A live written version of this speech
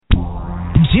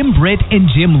Jim Britt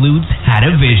and Jim Lutz had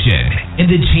a vision,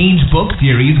 and the Change Book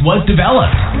series was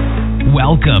developed.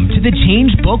 Welcome to the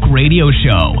Change Book Radio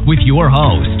Show with your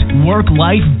host,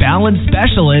 work-life balance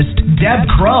specialist, Deb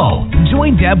Crowe.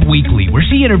 Join Deb weekly where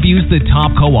she interviews the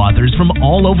top co-authors from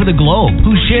all over the globe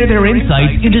who share their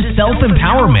insights into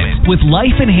self-empowerment with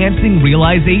life-enhancing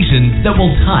realizations that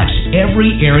will touch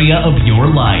every area of your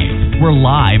life. We're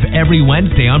live every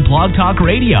Wednesday on Blog Talk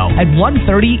Radio at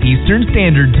 1:30 Eastern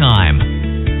Standard Time.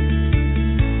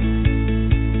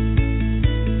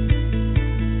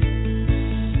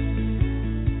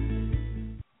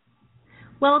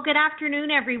 Well, good afternoon,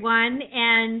 everyone,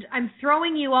 and I'm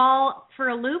throwing you all for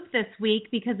a loop this week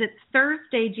because it's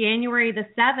Thursday, January the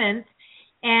 7th,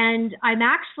 and I'm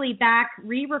actually back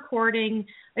re-recording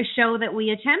a show that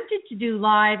we attempted to do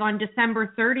live on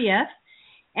December 30th,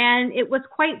 and it was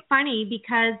quite funny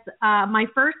because my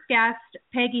first guest,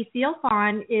 Peggy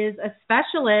Sealfon, is a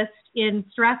specialist in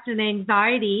stress and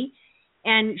anxiety,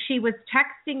 and she was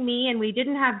texting me, and we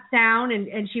didn't have sound,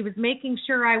 and she was making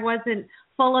sure I wasn't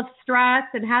full of stress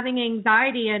and having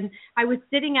anxiety, and I was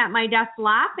sitting at my desk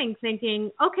laughing, thinking,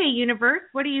 okay, universe,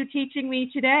 what are you teaching me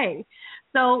today?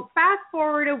 So fast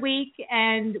forward a week,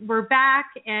 and we're back,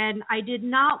 and I did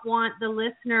not want the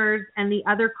listeners and the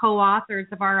other co-authors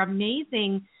of our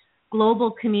amazing global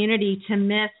community to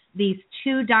miss these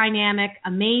two dynamic,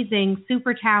 amazing,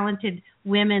 super talented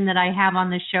women that I have on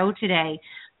the show today.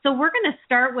 So we're going to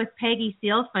start with Peggy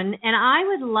Sealfon, and I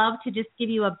would love to just give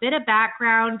you a bit of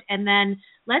background, and then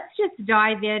let's just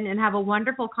dive in and have a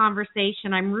wonderful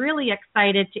conversation. I'm really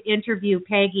excited to interview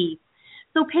Peggy.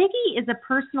 So Peggy is a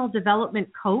personal development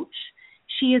coach.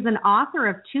 She is an author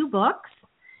of 2 books,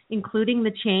 including The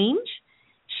Change.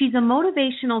 She's a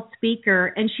motivational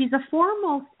speaker, and she's a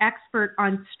foremost expert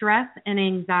on stress and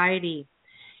anxiety.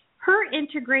 Her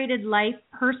integrated life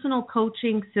personal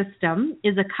coaching system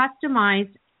is a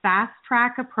customized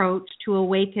fast-track approach to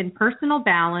awaken personal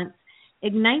balance,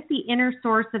 ignite the inner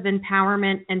source of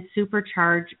empowerment, and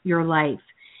supercharge your life.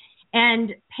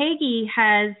 And Peggy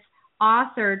has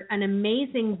authored an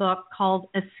amazing book called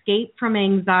Escape from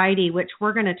Anxiety, which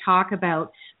we're going to talk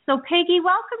about. So Peggy,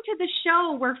 welcome to the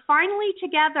show. We're finally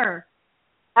together.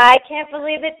 I can't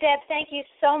believe it, Deb. Thank you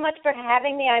so much for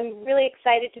having me. I'm really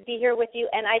excited to be here with you,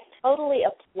 and I totally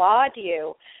applaud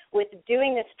you with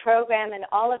doing this program and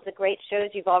all of the great shows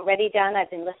you've already done. I've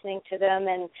been listening to them,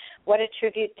 and what a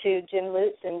tribute to Jim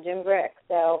Lutz and Jim Britt.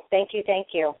 So thank you, thank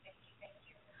you.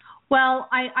 Well,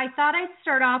 I thought I'd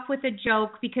start off with a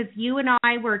joke because you and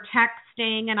I were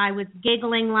texting and I was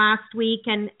giggling last week,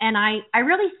 and I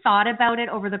really thought about it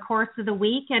over the course of the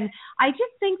week, and I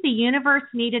just think the universe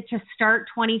needed to start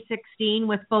 2016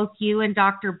 with both you and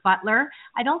Dr. Butler.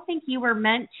 I don't think you were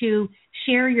meant to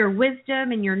share your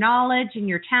wisdom and your knowledge and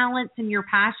your talents and your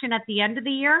passion at the end of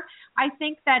the year. I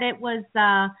think that it was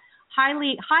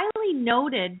highly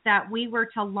noted that we were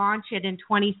to launch it in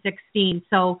 2016.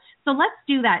 So let's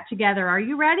do that together. Are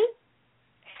you ready?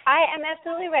 I am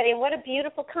absolutely ready. And what a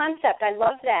beautiful concept. I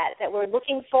love that we're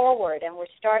looking forward and we're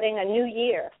starting a new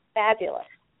year. Fabulous.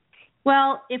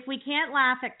 Well, if we can't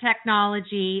laugh at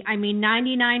technology, I mean,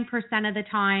 99% of the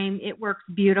time it works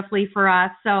beautifully for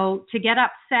us. So to get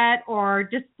upset or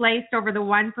displaced over the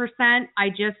 1%, I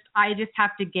just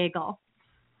have to giggle.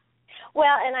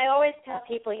 Well, and I always tell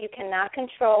people you cannot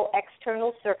control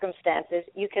external circumstances.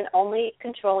 You can only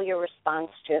control your response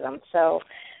to them. So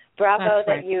bravo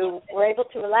that you were able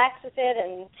to relax with it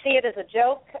and see it as a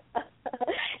joke.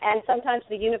 And sometimes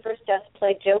the universe does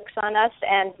play jokes on us,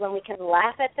 and when we can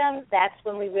laugh at them, that's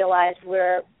when we realize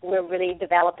we're really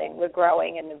developing, we're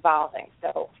growing and evolving.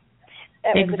 So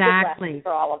that was a good lesson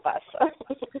for all of us.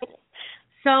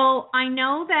 So I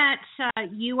know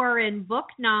that you are in book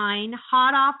 9,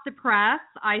 hot off the press.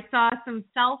 I saw some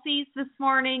selfies this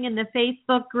morning in the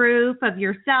Facebook group of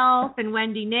yourself and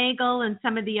Wendy Nagel and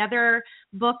some of the other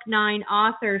book 9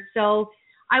 authors. So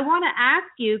I want to ask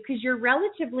you, because you're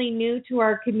relatively new to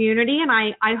our community, and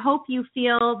I hope you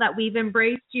feel that we've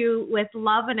embraced you with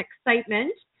love and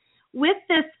excitement. With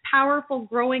this powerful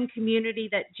growing community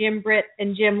that Jim Britt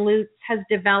and Jim Lutz has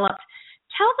developed,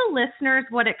 tell the listeners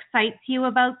what excites you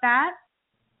about that.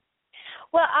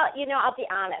 Well, I'll be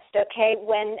honest, okay?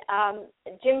 When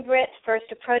Jim Britt first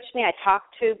approached me, I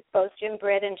talked to both Jim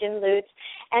Britt and Jim Lutz,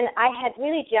 and I had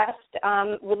really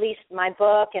just released my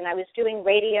book, and I was doing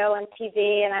radio and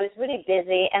TV, and I was really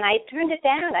busy, and I turned it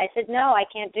down. I said, no, I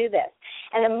can't do this.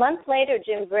 And a month later,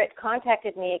 Jim Britt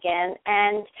contacted me again,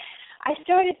 and I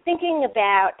started thinking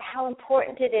about how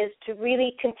important it is to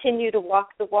really continue to walk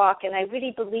the walk, and I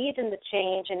really believe in the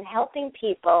change and helping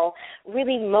people,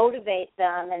 really motivate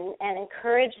them and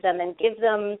encourage them and give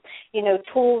them,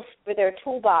 tools for their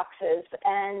toolboxes.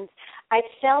 And I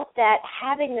felt that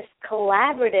having this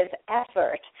collaborative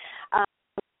effort,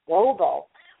 global,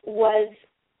 was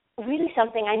really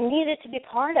something I needed to be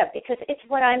part of because it's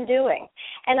what I'm doing.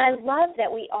 And I love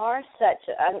that we are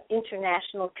such an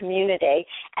international community,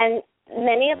 and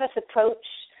many of us approach,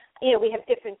 we have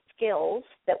different skills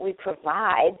that we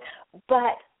provide,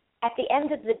 but at the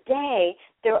end of the day,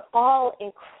 they're all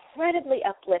incredibly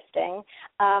uplifting.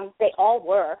 They all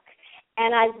work.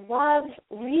 And I love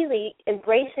really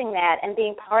embracing that and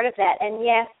being part of that. And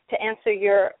yes, to answer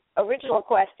your original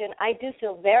question, I do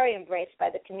feel very embraced by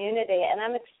the community, and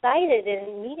I'm excited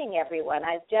in meeting everyone.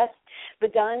 I've just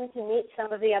begun to meet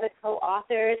some of the other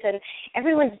co-authors, and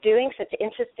everyone's doing such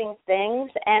interesting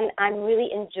things, and I'm really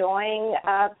enjoying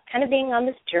kind of being on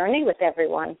this journey with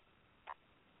everyone.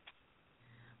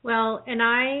 Well, and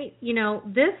I,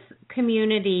 this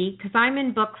community, because I'm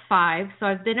in book 5, so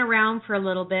I've been around for a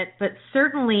little bit, but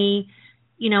certainly,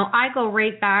 I go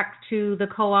right back to the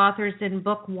co-authors in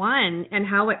book 1 and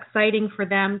how exciting for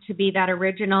them to be that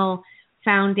original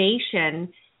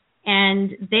foundation.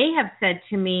 And they have said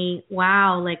to me,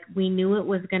 wow, we knew it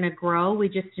was going to grow. We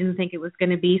just didn't think it was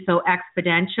going to be so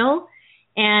exponential.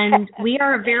 And we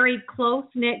are a very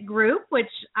close-knit group, which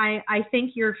I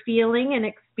think you're feeling and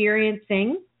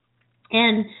experiencing.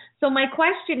 And so my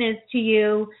question is to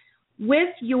you,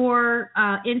 with your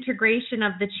integration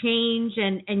of the change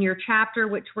and your chapter,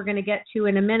 which we're going to get to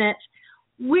in a minute,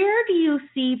 where do you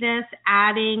see this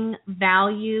adding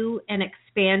value and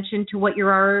expansion to what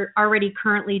you're already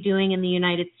currently doing in the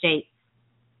United States?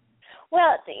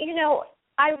 Well,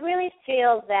 I really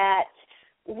feel that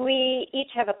we each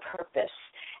have a purpose,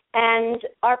 and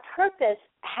our purpose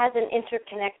has an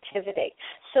interconnectivity.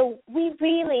 So we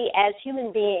really, as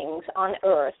human beings on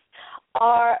Earth,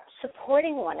 are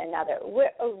supporting one another.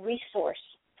 We're a resource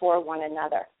for one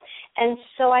another. And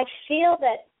so I feel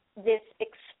that this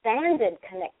expanded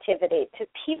connectivity to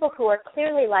people who are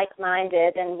clearly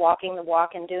like-minded and walking the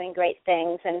walk and doing great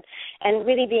things and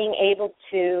really being able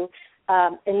to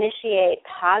initiate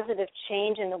positive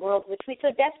change in the world, which we so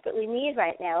desperately need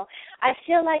right now, I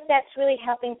feel like that's really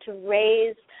helping to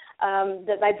raise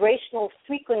the vibrational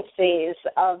frequencies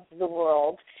of the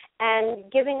world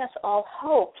and giving us all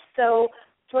hope. So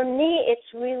for me,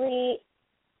 it's really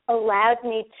allowed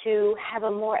me to have a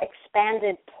more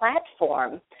expanded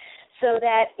platform so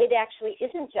that it actually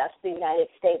isn't just the United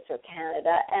States or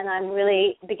Canada, and I'm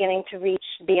really beginning to reach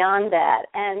beyond that.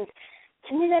 And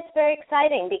to me, that's very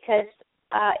exciting because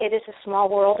it is a small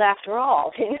world after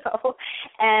all,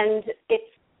 and it's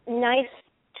nice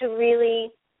to really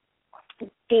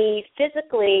be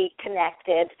physically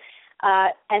connected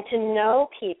and to know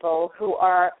people who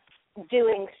are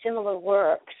doing similar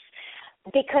works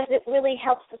because it really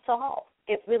helps us all.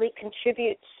 It really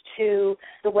contributes to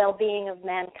the well-being of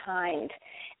mankind.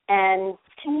 And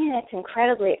to me, that's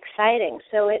incredibly exciting.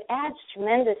 So it adds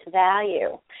tremendous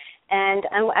value. And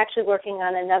I'm actually working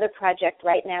on another project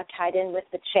right now tied in with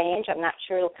the change. I'm not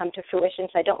sure it'll come to fruition,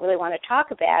 so I don't really want to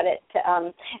talk about it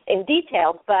in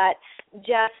detail, but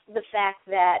just the fact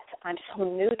that I'm so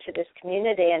new to this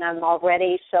community and I'm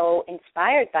already so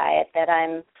inspired by it that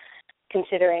I'm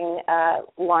considering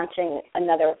launching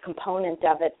another component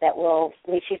of it that will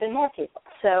reach even more people.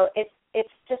 So it's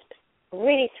just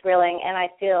really thrilling, and I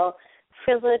feel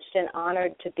privileged and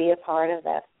honored to be a part of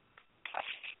it.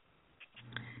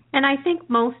 And I think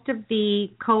most of the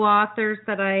co-authors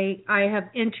that I have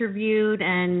interviewed,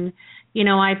 and,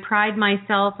 I pride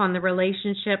myself on the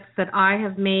relationships that I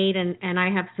have made, and I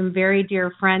have some very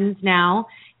dear friends now,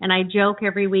 and I joke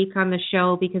every week on the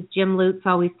show because Jim Lutz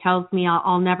always tells me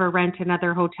I'll never rent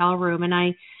another hotel room, and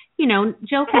I,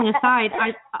 joking aside,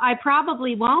 I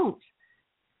probably won't.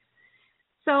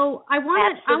 So I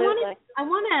want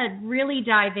to really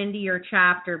dive into your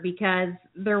chapter because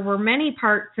there were many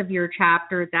parts of your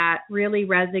chapter that really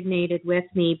resonated with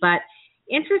me. But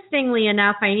interestingly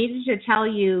enough, I needed to tell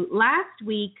you, last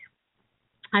week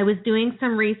I was doing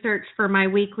some research for my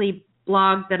weekly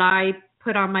blog that I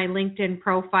put on my LinkedIn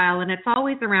profile, and it's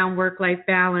always around work-life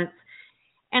balance.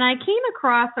 And I came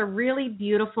across a really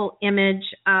beautiful image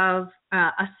of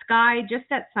a sky just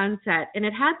at sunset, and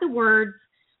it had the words,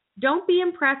 "Don't be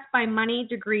impressed by money,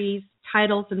 degrees,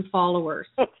 titles, and followers.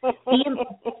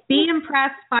 Be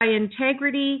impressed by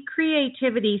integrity,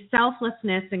 creativity,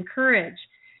 selflessness, and courage."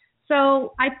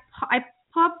 So I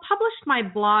published my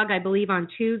blog, I believe, on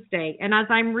Tuesday. And as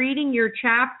I'm reading your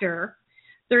chapter,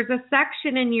 there's a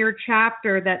section in your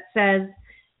chapter that says,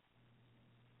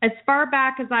 as far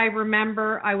back as I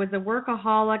remember, I was a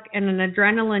workaholic and an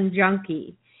adrenaline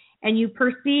junkie. And you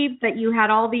perceived that you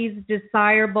had all these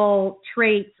desirable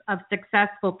traits of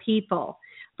successful people.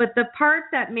 But the part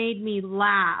that made me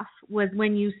laugh was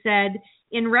when you said,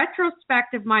 in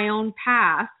retrospect of my own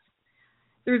past,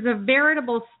 there's a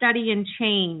veritable study in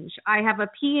change. I have a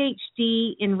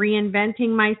PhD in reinventing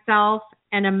myself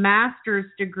and a master's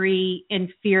degree in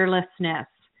fearlessness.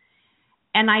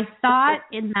 And I thought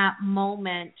in that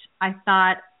moment,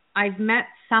 I've met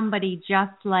somebody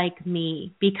just like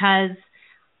me, because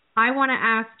I want to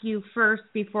ask you first,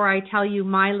 before I tell you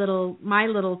my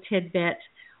little tidbit,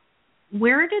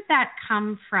 where did that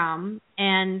come from,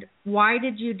 and why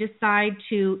did you decide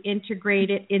to integrate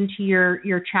it into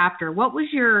your chapter? What was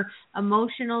your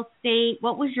emotional state?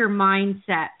 What was your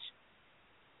mindset?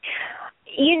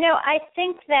 I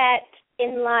think that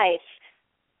in life,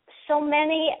 so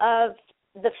many of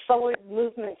the forward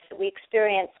movements that we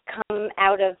experience come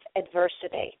out of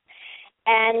adversity.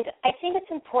 And I think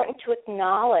it's important to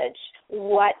acknowledge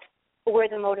where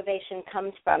the motivation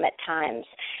comes from at times.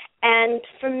 And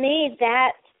for me,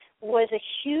 that was a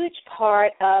huge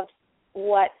part of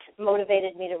what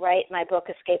motivated me to write my book,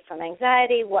 Escape from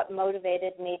Anxiety, what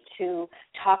motivated me to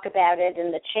talk about it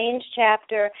in the Change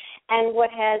chapter, and what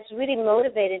has really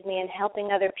motivated me in helping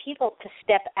other people to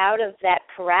step out of that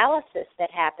paralysis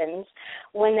that happens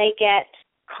when they get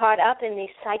caught up in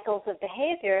these cycles of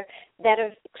behavior that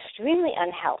are extremely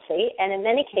unhealthy and in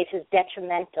many cases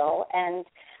detrimental and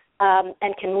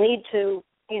can lead to,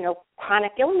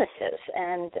 chronic illnesses.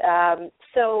 And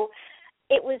so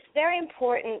it was very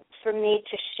important for me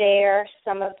to share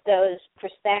some of those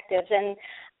perspectives. And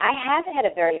I have had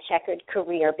a very checkered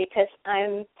career because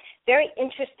I'm very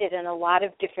interested in a lot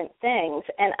of different things,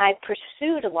 and I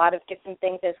pursued a lot of different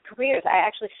things as careers. I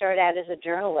actually started out as a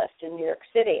journalist in New York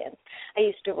City, and I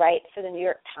used to write for the New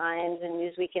York Times and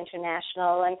Newsweek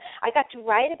International, and I got to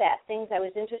write about things I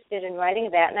was interested in writing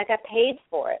about, and I got paid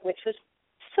for it, which was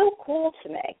so cool to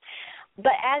me.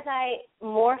 But as I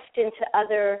morphed into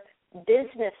other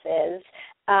businesses,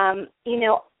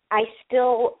 I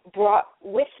still brought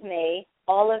with me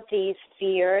all of these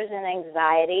fears and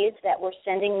anxieties that were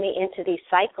sending me into these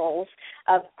cycles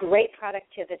of great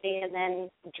productivity and then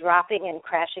dropping and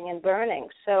crashing and burning.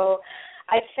 So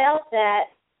I felt that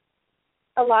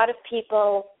a lot of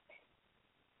people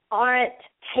aren't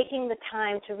taking the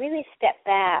time to really step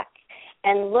back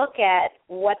and look at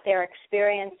what they're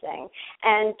experiencing.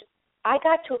 And I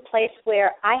got to a place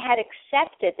where I had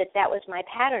accepted that that was my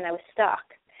pattern. I was stuck.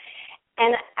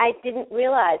 And I didn't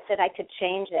realize that I could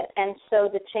change it. And so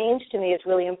the change to me is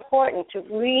really important, to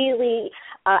really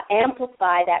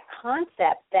amplify that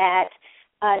concept that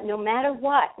no matter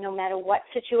what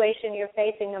situation you're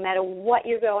facing, no matter what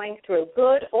you're going through,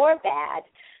 good or bad,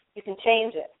 you can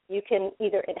change it. You can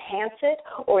either enhance it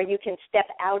or you can step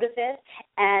out of it.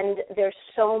 And there's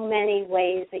so many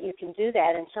ways that you can do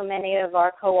that. And so many of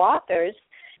our co-authors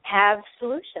have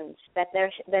solutions that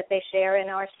they share in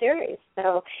our series.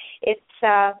 So it's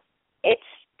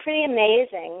pretty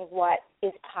amazing what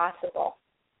is possible.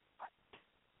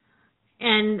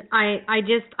 And I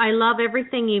love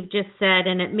everything you've just said,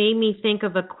 and it made me think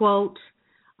of a quote.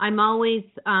 I'm always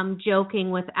joking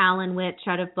with Alan Witch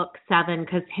out of Book 7,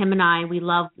 because him and I, we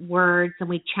love words and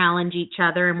we challenge each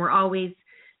other, and we're always,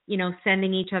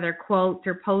 sending each other quotes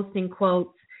or posting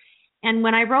quotes. And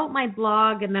when I wrote my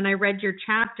blog and then I read your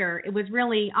chapter, it was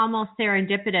really almost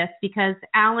serendipitous, because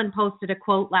Alan posted a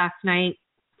quote last night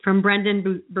from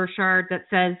Brendan Burchard that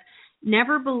says,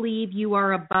 "Never believe you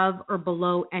are above or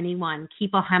below anyone.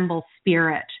 Keep a humble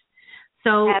spirit."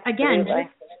 So Absolutely. Again,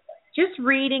 just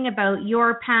reading about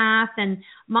your path and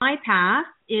my path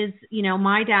is,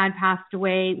 my dad passed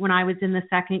away when I was in the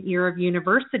second year of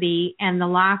university. And the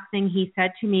last thing he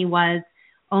said to me was,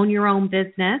 own your own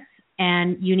business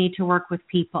and you need to work with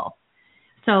people.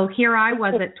 So here I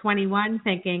was at 21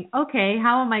 thinking, okay,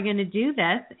 how am I going to do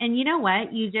this? And you know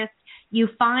what? You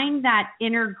find that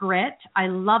inner grit. I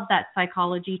love that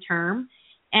psychology term.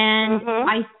 And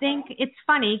I think it's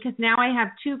funny because now I have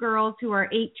two girls who are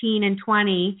 18 and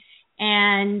 20,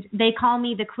 and they call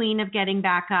me the queen of getting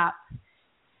back up.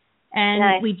 And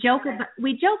nice. we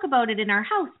joke about it in our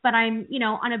house, but I'm,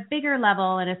 on a bigger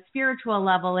level and a spiritual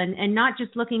level, and not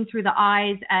just looking through the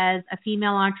eyes as a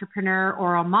female entrepreneur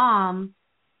or a mom.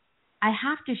 I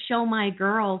have to show my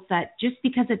girls that just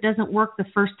because it doesn't work the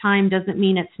first time doesn't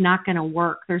mean it's not going to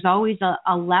work. There's always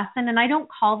a lesson, and I don't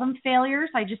call them failures.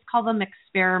 I just call them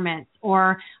experiments,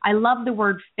 or I love the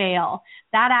word FAIL.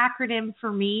 That acronym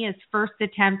for me is first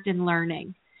attempt in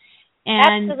learning.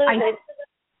 And absolutely.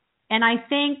 And I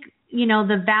think,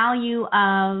 the value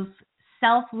of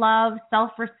self-love,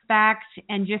 self-respect,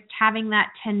 and just having that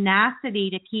tenacity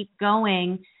to keep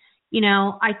going.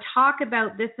 I talk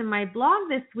about this in my blog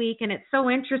this week, and it's so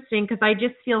interesting because I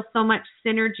just feel so much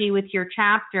synergy with your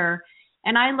chapter.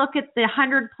 And I look at the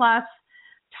 100+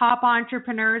 top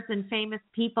entrepreneurs and famous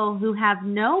people who have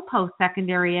no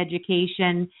post-secondary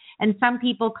education. And some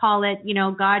people call it,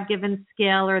 God-given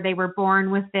skill, or they were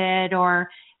born with it, or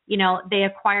they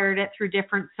acquired it through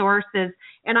different sources.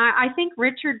 And I think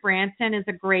Richard Branson is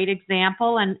a great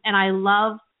example, and I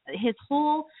love his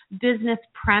whole business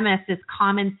premise is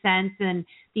common sense and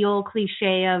the old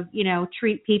cliche of,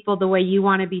 treat people the way you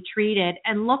want to be treated.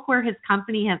 And look where his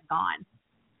company has gone.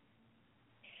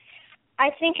 I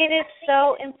think it is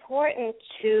so important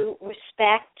to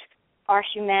respect our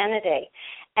humanity.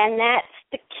 And that's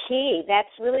the key. That's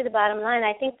really the bottom line.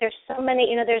 I think there's so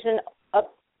many, there's a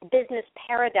business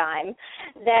paradigm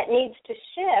that needs to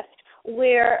shift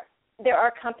where there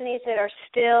are companies that are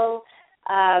still,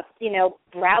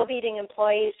 browbeating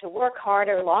employees to work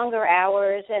harder, longer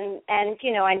hours, and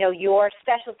I know your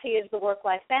specialty is the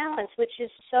work-life balance, which is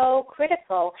so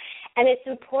critical, and it's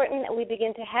important that we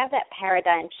begin to have that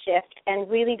paradigm shift and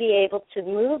really be able to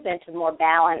move into more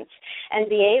balance and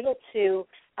be able to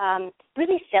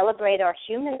really celebrate our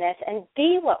humanness and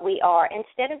be what we are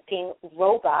instead of being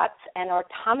robots and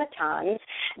automatons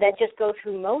that just go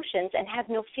through motions and have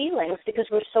no feelings because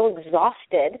we're so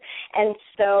exhausted and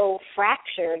so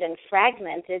fractured and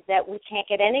fragmented that we can't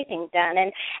get anything done.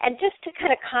 And just to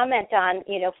kind of comment on,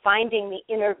 finding the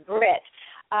inner grit,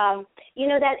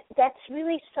 that's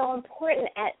really so important,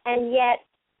 and yet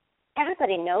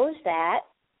everybody knows that.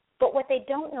 But what they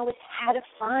don't know is how to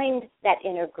find that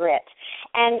inner grit.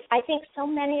 And I think so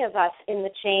many of us in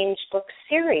the Change Book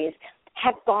series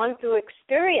have gone through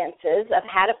experiences of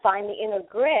how to find the inner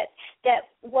grit,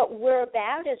 that what we're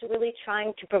about is really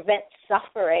trying to prevent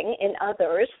suffering in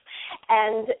others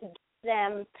and give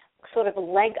them sort of a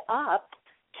leg up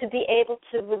to be able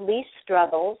to release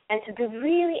struggles and to be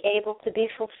really able to be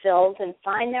fulfilled and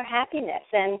find their happiness.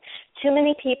 And too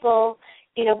many people,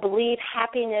 believe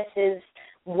happiness is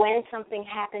when something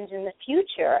happens in the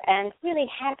future, and really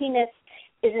happiness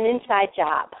is an inside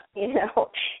job.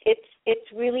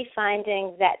 It's really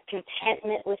finding that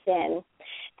contentment within,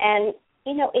 and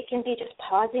it can be just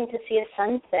pausing to see a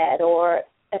sunset, or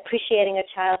appreciating a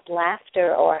child's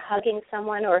laughter, or hugging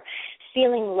someone, or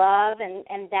feeling love,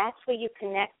 and that's where you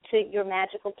connect to your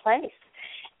magical place.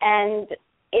 And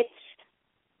it's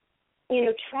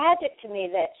tragic to me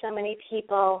that so many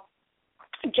people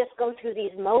just go through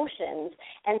these motions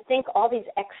and think all these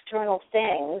external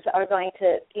things are going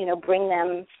to, bring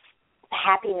them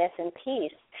happiness and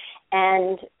peace.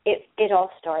 And it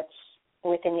all starts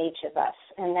within each of us,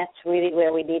 and that's really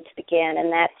where we need to begin.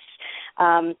 And that's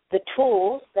the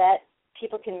tools that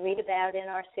people can read about in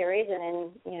our series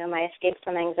and in, my Escape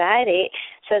from Anxiety,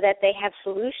 so that they have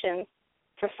solutions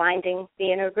for finding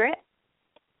the inner grit.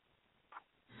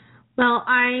 Well,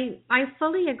 I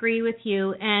fully agree with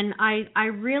you, and I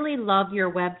really love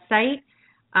your website.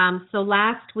 So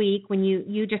last week when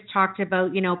you just talked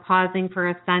about, pausing for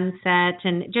a sunset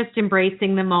and just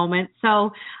embracing the moment.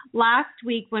 So last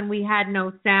week when we had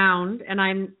no sound, and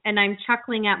I'm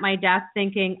chuckling at my desk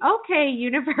thinking, okay,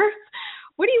 universe,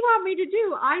 what do you want me to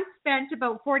do? I spent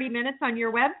about 40 minutes on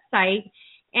your website.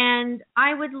 And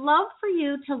I would love for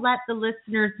you to let the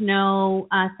listeners know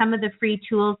some of the free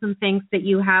tools and things that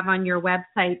you have on your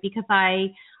website, because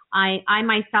I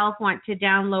myself want to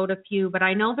download a few, but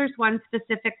I know there's one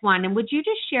specific one. And would you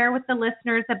just share with the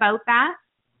listeners about that?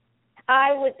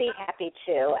 I would be happy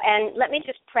to. And let me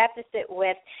just preface it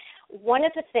with one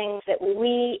of the things that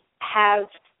we have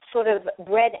sort of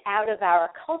bred out of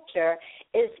our culture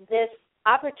is this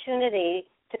opportunity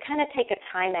to kind of take a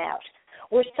time out.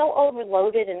 We're so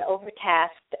overloaded and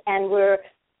overtasked, and we're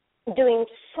doing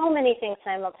so many things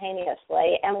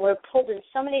simultaneously, and we're pulled in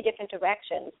so many different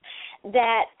directions,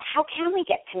 that how can we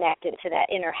get connected to that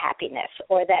inner happiness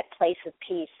or that place of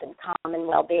peace and calm and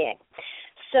well-being?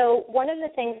 So one of the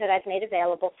things that I've made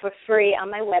available for free on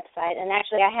my website, and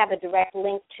actually I have a direct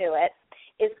link to it,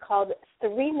 is called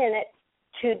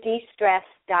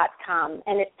 3minutes2destress.com,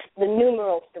 and it's the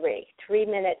numeral 3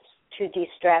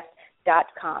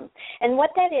 minutes2destress.com. And what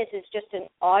that is just an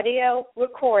audio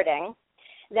recording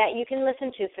that you can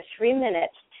listen to for 3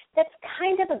 minutes. That's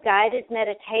kind of a guided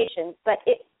meditation, but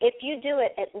if you do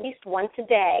it at least once a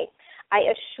day, I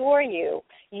assure you,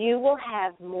 you will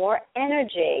have more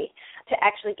energy to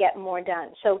actually get more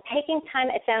done. So taking time,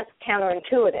 it sounds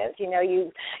counterintuitive.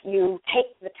 You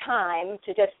take the time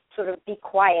to just sort of be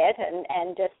quiet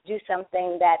and just do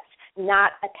something that's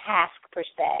not a task per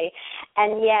se.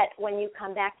 And yet when you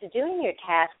come back to doing your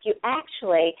task, you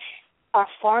actually are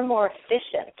far more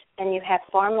efficient and you have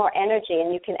far more energy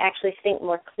and you can actually think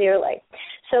more clearly.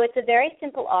 So it's a very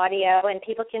simple audio and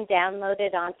people can download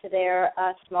it onto their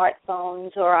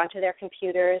smartphones or onto their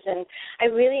computers, and I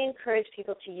really encourage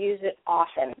people to use it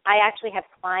often. I actually have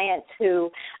clients who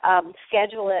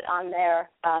schedule it on their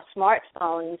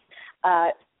smartphones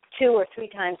 2 or 3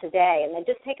 times a day, and they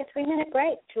just take a 3-minute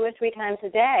break 2 or 3 times a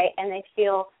day, and they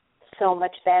feel so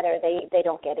much better. They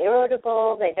don't get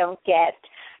irritable, they don't get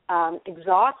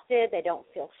exhausted, they don't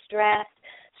feel stressed.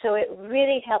 So it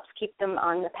really helps keep them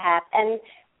on the path. And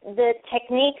the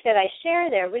technique that I share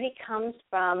there really comes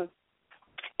from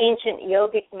ancient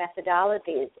yogic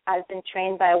methodologies. I've been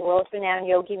trained by a world-renowned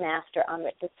yogi master,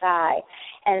 Amrit Desai,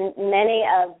 and many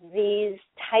of these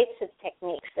types of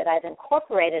techniques that I've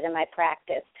incorporated in my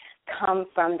practice come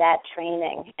from that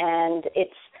training. And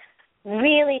it's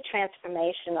really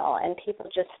transformational, and people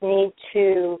just need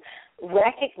to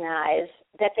recognize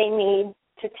that they need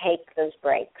to take those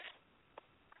breaks.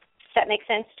 Does that make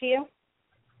sense to you?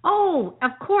 Oh,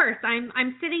 of course.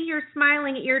 I'm sitting here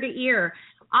smiling ear to ear.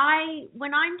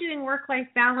 When I'm doing work-life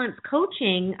balance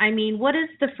coaching, I mean, what is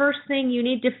the first thing you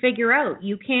need to figure out?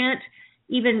 You can't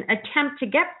even attempt to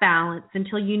get balance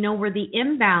until you know where the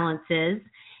imbalance is.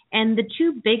 And the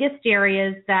 2 biggest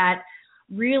areas that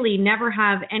really never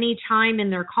have any time in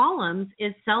their columns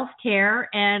is self-care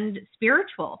and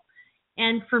spiritual.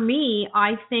 And for me,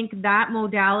 I think that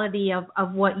modality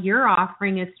of what you're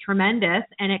offering is tremendous,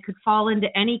 and it could fall into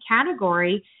any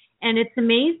category. And it's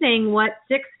amazing what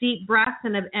 6 deep breaths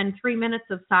and 3 minutes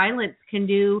of silence can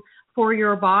do for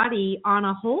your body on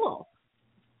a whole.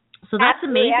 So that's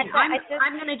Absolutely. amazing.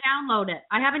 I'm going to download it.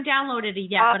 I haven't downloaded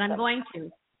it yet, Awesome. but I'm going to.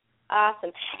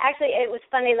 Awesome. Actually, it was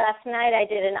funny. Last night I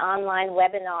did an online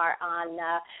webinar on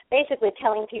basically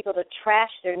telling people to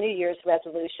trash their New Year's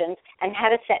resolutions and how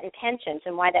to set intentions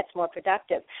and why that's more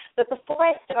productive. But before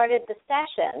I started the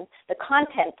session, the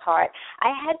content part,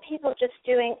 I had people just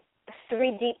doing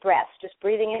 3 deep breaths, just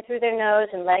breathing in through their nose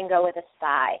and letting go with a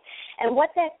sigh. And what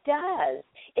that does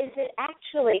is it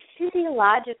actually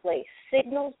physiologically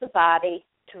signals the body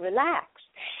to relax.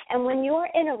 And when you're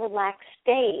in a relaxed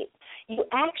state, you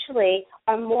actually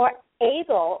are more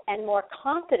able and more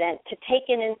confident to take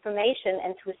in information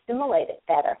and to assimilate it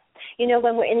better. You know,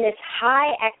 when we're in this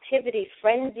high activity,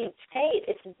 frenzied state,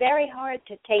 it's very hard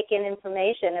to take in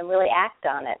information and really act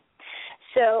on it.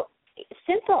 So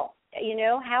simple, you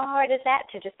know, how hard is that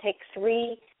to just take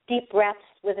 3 deep breaths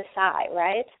with a sigh,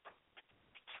 right?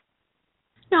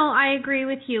 No, I agree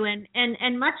with you. And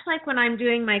much like when I'm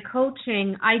doing my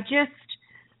coaching, I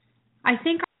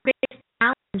think our biggest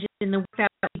challenge in the work that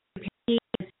we do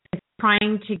is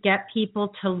trying to get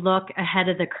people to look ahead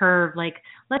of the curve. Like,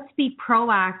 let's be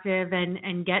proactive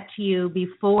and get to you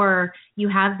before you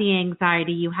have the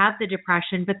anxiety, you have the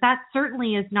depression. But that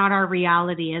certainly is not our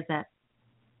reality, is it?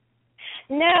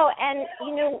 No, and,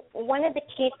 you know, one of the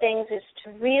key things is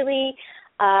to really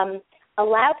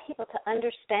allow people to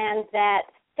understand that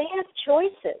they have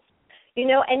choices, you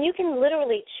know, and you can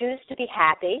literally choose to be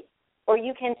happy or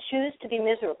you can choose to be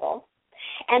miserable.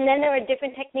 And then there are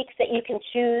different techniques that you can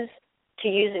choose to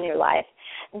use in your life.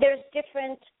 There's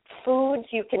different foods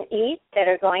you can eat that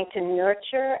are going to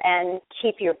nurture and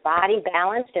keep your body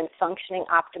balanced and functioning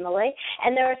optimally.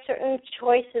 And there are certain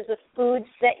choices of foods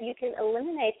that you can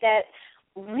eliminate that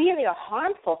really are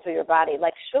harmful for your body,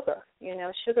 like sugar. You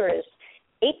know, sugar is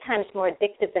 8 times more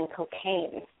addictive than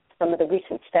cocaine, some of the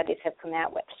recent studies have come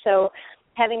out with. So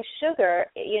having sugar,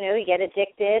 you know, you get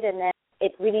addicted and then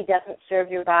it really doesn't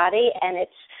serve your body, and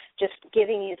it's just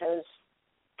giving you those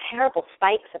terrible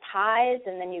spikes of highs,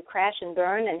 and then you crash and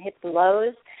burn and hit the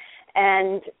lows,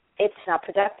 and it's not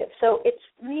productive. So it's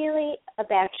really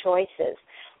about choices.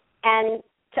 And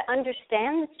to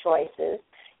understand the choices,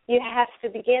 you have to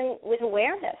begin with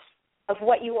awareness of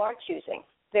what you are choosing.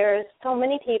 There's so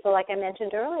many people, like I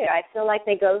mentioned earlier, I feel like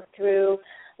they go through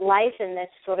life in this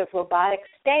sort of robotic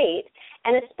state,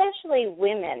 and especially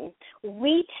women,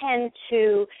 we tend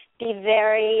to be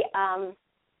very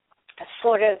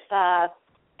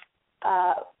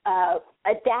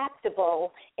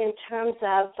adaptable in terms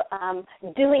of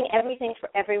doing everything for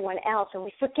everyone else, and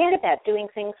we forget about doing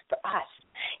things for us.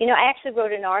 You know, I actually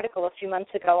wrote an article a few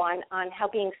months ago on how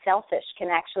being selfish can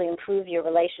actually improve your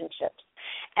relationships.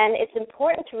 And it's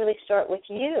important to really start with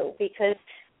you, because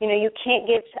You can't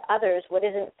give to others what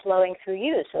isn't flowing through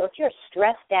you. So if you're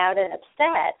stressed out and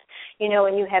upset,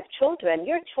 and you have children,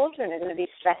 your children are going to be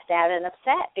stressed out and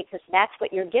upset because that's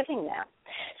what you're giving them.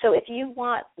 So if you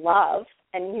want love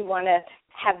and you want to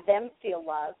have them feel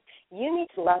love, you need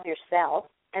to love yourself,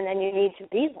 and then you need to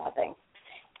be loving.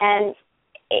 And,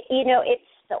 it's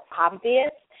so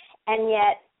obvious, and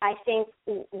yet I think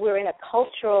we're in a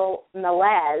cultural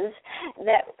malaise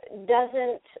that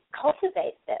doesn't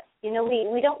cultivate this.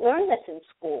 We don't learn this in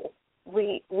school.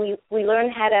 We learn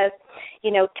how to,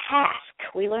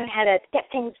 task. We learn how to get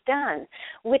things done,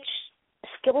 which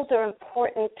skills are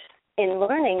important in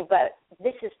learning, but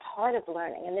this is part of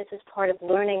learning, and this is part of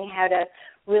learning how to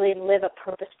really live a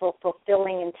purposeful,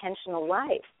 fulfilling, intentional life.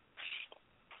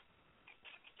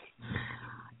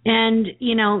 And,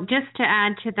 just to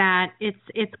add to that,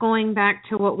 it's going back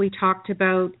to what we talked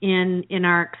about in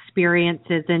our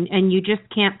experiences, and you just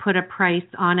can't put a price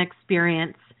on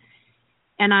experience.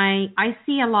 And I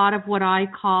see a lot of what I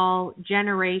call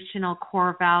generational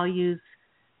core values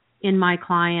in my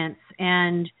clients,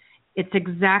 and it's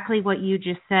exactly what you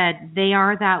just said. They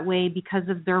are that way because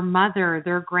of their mother,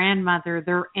 their grandmother,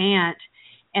 their aunt,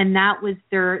 and that was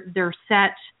their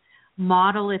set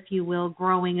model, if you will,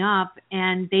 growing up,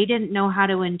 and they didn't know how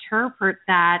to interpret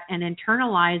that and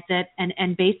internalize it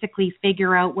and basically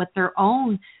figure out what their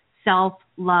own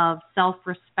self-love,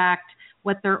 self-respect,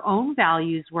 what their own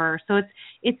values were. So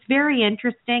it's very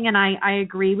interesting, and I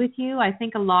agree with you. I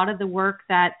think a lot of the work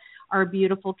that our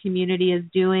beautiful community is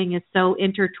doing is so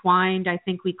intertwined. I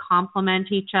think we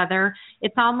complement each other.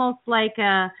 It's almost like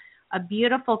a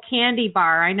beautiful candy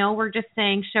bar. I know we're just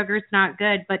saying sugar's not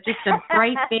good, but just a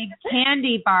bright big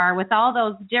candy bar with all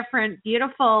those different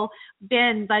beautiful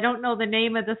bins. I don't know the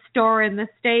name of the store in the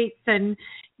States, and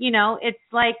it's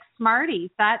like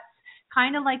Smarties. That's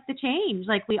kind of like the change.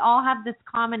 Like, we all have this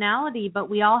commonality, but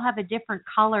we all have a different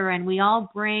color, and we all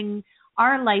bring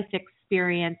our life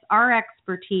experience, our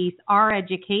expertise, our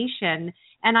education,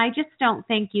 and I just don't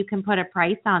think you can put a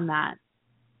price on that.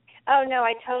 Oh, no,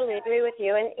 I totally agree with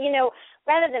you. And,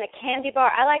 rather than a candy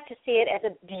bar, I like to see it as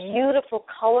a beautiful,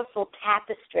 colorful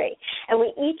tapestry. And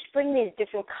we each bring these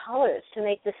different colors to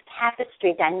make this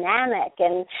tapestry dynamic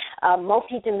and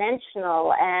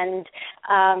multidimensional and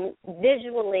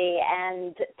visually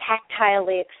and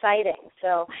tactilely exciting.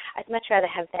 So I'd much rather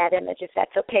have that image, if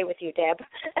that's okay with you, Deb.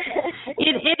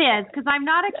 It is, because I'm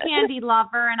not a candy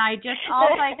lover, and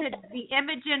the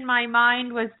image in my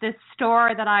mind was this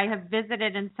store that I have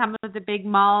visited in some of the big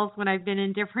malls when I've been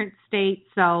in different states.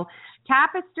 So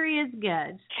tapestry is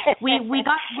good. We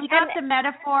got the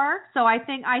metaphor, so I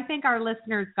think our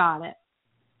listeners got it.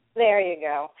 There you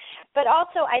go. But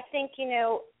also, I think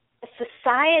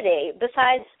society,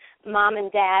 besides mom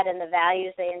and dad and the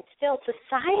values they instill,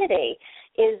 society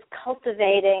is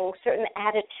cultivating certain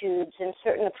attitudes and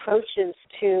certain approaches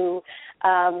to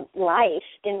life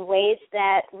in ways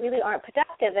that really aren't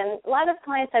productive. And a lot of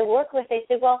clients I work with, they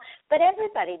say, well, but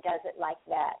everybody does it like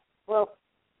that. Well,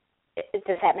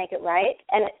 does that make it right?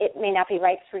 And it may not be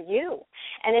right for you.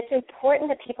 And it's important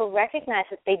that people recognize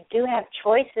that they do have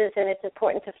choices, and it's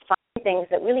important to find things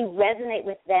that really resonate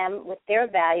with them, with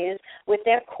their values, with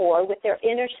their core, with their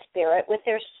inner spirit, with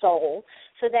their soul,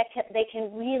 so that they can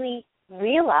really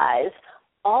realize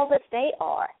all that they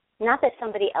are, not that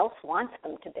somebody else wants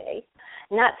them to be,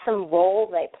 not some role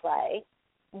they play,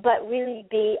 but really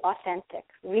be authentic,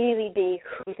 really be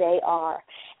who they are,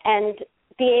 and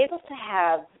be able to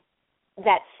have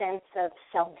that sense of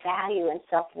self-value and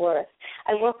self-worth.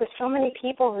 I work with so many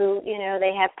people who,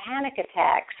 they have panic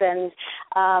attacks,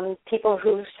 and people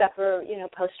who suffer,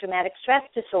 post-traumatic stress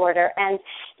disorder, and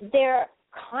they're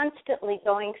constantly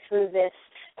going through this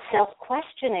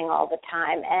self-questioning all the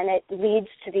time, and it leads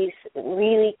to these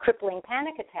really crippling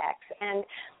panic attacks. And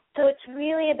so it's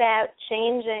really about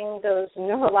changing those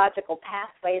neurological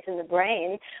pathways in the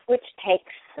brain, which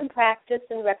takes some practice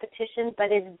and repetition,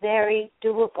 but is very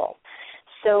doable.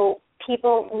 So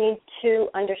people need to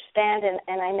understand,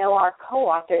 and I know our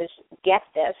co-authors get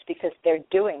this because they're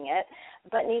doing it,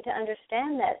 but need to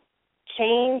understand that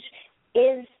change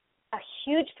is a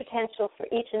huge potential for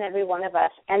each and every one of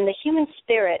us, and the human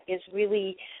spirit is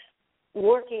really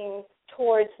working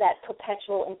towards that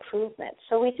perpetual improvement.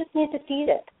 So we just need to feed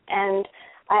it. And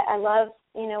I love,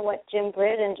 what Jim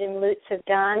Britt and Jim Lutz have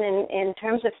done in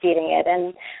terms of feeding it.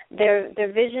 And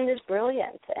their vision is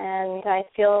brilliant. And I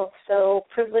feel so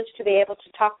privileged to be able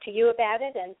to talk to you about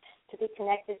it and to be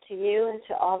connected to you and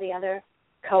to all the other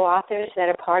co-authors that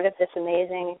are part of this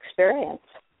amazing experience.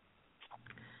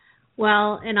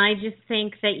 Well, and I just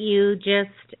think that you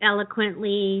just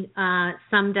eloquently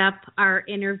summed up our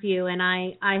interview, and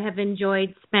I have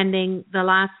enjoyed spending the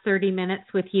last 30 minutes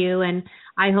with you, and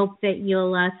I hope that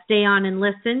you'll stay on and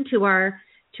listen to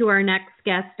our next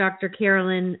guest, Dr.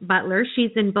 Carolyn Butler.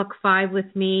 She's in book 5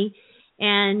 with me,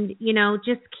 and,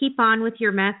 just keep on with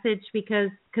your message because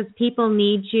people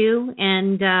need you,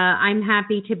 and I'm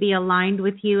happy to be aligned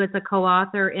with you as a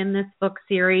co-author in this book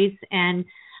series, and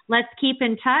let's keep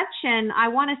in touch, and I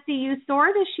want to see you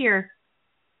soar this year.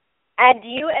 And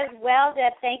you as well,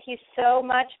 Deb. Thank you so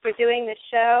much for doing the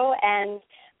show and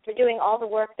for doing all the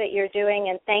work that you're doing,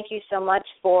 and thank you so much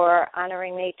for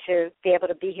honoring me to be able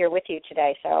to be here with you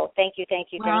today. So thank you.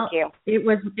 Well, it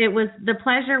was the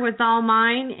pleasure was all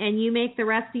mine, and you make the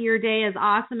rest of your day as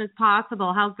awesome as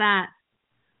possible. How's that?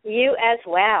 You as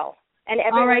well, and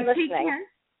everyone all right, listening.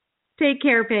 Take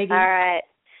care, Peggy. All right.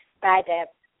 Bye, Deb.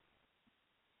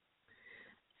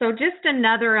 So just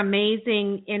another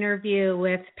amazing interview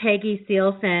with Peggy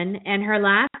Sealfon, and her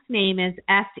last name is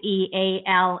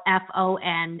Sealfon,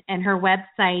 and her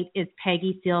website is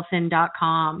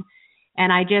peggysealfon.com.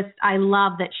 And I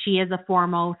love that she is a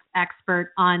foremost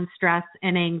expert on stress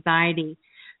and anxiety.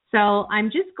 So I'm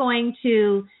just going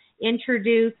to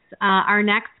introduce our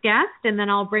next guest, and then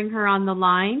I'll bring her on the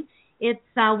line. It's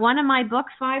one of my book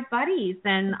 5 buddies,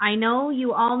 and I know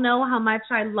you all know how much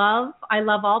I love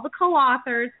all the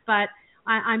co-authors, but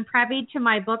I'm privy to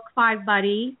my book 5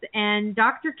 buddies, and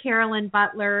Dr. Carolyn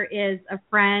Butler is a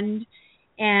friend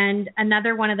and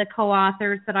another one of the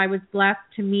co-authors that I was blessed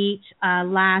to meet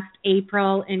last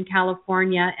April in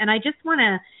California. And I just want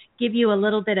to give you a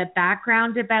little bit of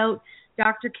background about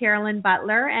Dr. Carolyn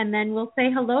Butler, and then we'll say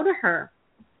hello to her.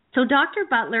 So Dr.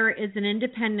 Butler is an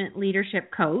independent leadership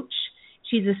coach.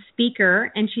 She's a speaker,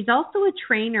 and she's also a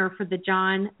trainer for the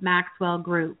John Maxwell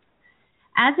Group.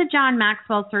 As a John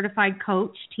Maxwell certified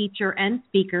coach, teacher, and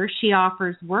speaker, she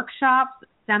offers workshops,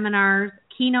 seminars,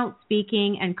 keynote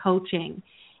speaking, and coaching.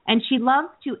 And she loves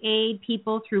to aid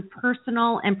people through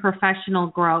personal and professional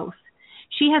growth.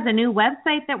 She has a new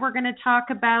website that we're going to talk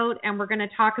about, and we're going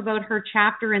to talk about her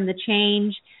chapter in The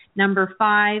Change, number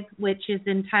 5, which is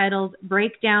entitled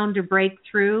Breakdown to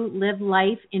Breakthrough, Live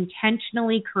Life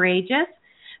Intentionally Courageous.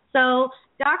 So,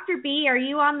 Dr. B, are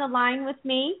you on the line with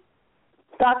me?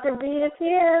 Dr. B is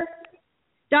here.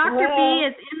 Dr. Hello. B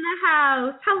is in the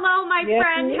house. Hello, my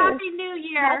friend. Happy New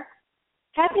Year.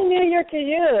 Happy New Year to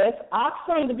you. It's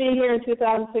awesome to be here in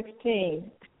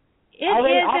 2016. It is,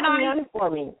 and for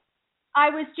me. I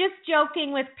was just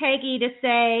joking with Peggy to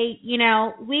say,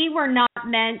 we were not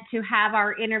meant to have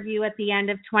our interview at the end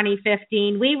of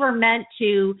 2015. We were meant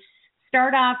to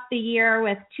start off the year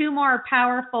with 2 more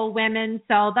powerful women.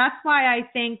 So that's why I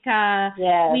think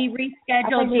we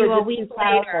rescheduled you a week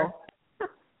later.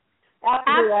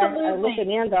 Absolutely. I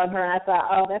listened in on her, and I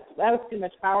thought, that was too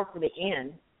much power for the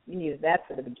end. You needed that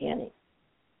for the beginning.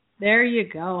 There you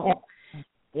go.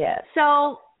 Yes.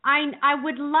 So I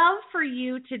would love for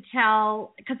you to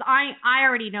tell, because I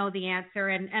already know the answer,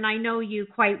 and I know you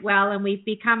quite well, and we've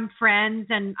become friends,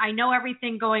 and I know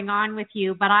everything going on with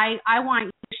you, but I want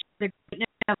you to share the greatness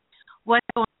of what's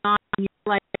going on in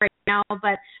your life right now.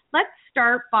 But let's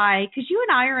start by, because you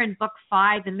and I are in book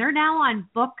 5, and they're now on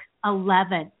book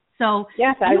 11. So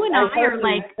yes, you and I are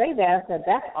like, say that.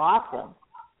 That's awesome.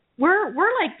 We're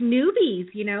like newbies,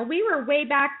 we were way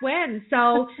back when.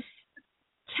 So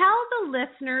tell the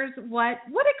listeners what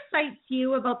excites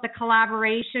you about the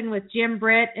collaboration with Jim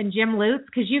Britt and Jim Lutz,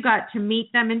 because you got to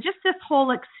meet them and just this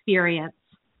whole experience.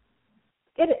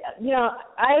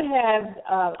 I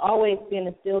have always been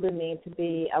instilled in me to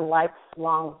be a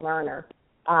lifelong learner.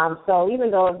 So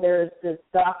even though there's this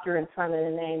doctor in front of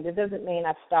the name, that doesn't mean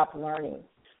I've stopped learning.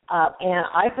 And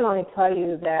I can only tell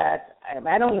you that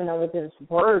I don't even know if there's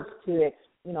words to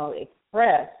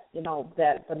express,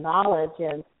 that the knowledge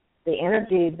and the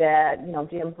energy that,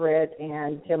 Jim Britt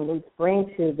and Jim Lutz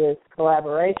bring to this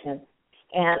collaboration.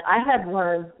 And I have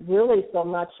learned really so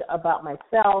much about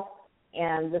myself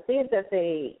and the things that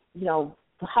they,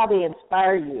 how they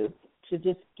inspire you to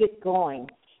just get going.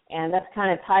 And that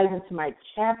kind of ties into my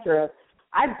chapter.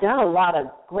 I've done a lot of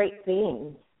great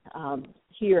things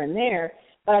here and there,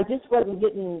 but I just wasn't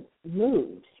getting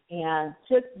moved. And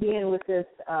just being with this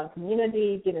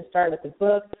community, getting started with the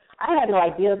book, I had no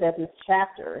idea that this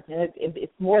chapter, and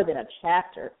it's more than a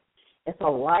chapter, it's a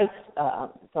life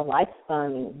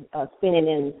spinning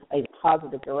in a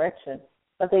positive direction.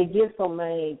 But they give so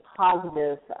many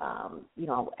positive,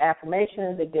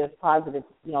 affirmations. They give positive,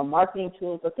 marketing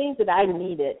tools, the things that I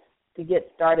needed to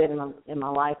get started in my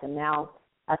life. And now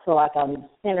I feel like I'm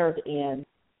centered in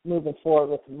moving forward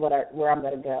with where I'm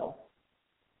going to go.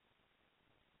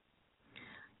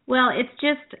 Well, it's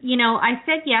just, I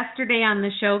said yesterday on the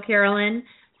show, Carolyn,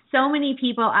 so many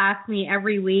people ask me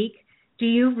every week, do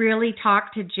you really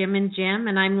talk to Jim and Jim?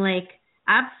 And I'm like,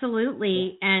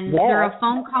 absolutely. And they're a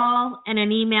phone call and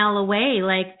an email away.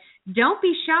 Like, don't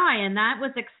be shy. And that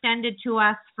was extended to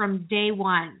us from day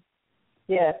one.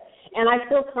 Yes. And I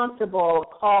feel comfortable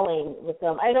calling with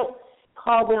them. I don't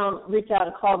reach out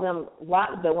and call them a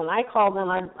lot, but when I call them,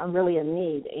 I'm really in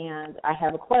need and I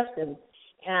have a question.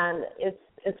 And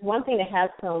it's one thing to have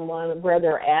someone where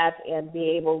they're at and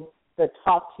be able to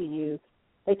talk to you.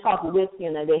 They talk with you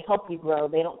and they help you grow.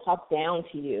 They don't talk down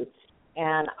to you.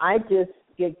 And I just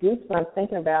get goosebumps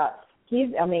thinking about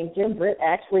Jim Britt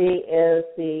actually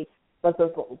was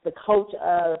the coach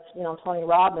of Tony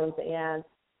Robbins, and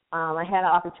I had an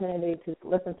opportunity to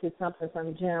listen to something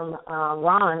from Jim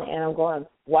Ron, and I'm going,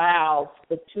 wow,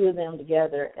 the two of them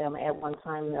together at one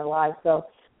time in their lives. So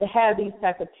to have these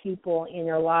type of people in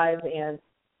your lives, and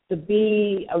I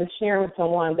was sharing with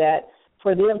someone that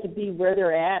for them to be where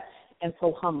they're at and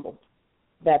so humble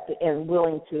and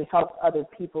willing to help other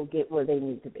people get where they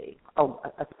need to be or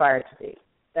aspire to be.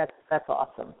 That's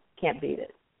awesome. Can't beat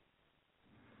it.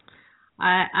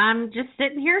 I'm just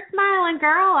sitting here smiling,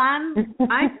 girl.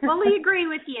 I fully agree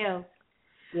with you.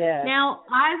 Yeah. Now,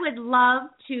 I would love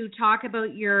to talk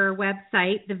about your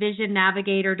website,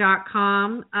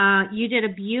 thevisionnavigator.com. You did a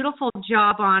beautiful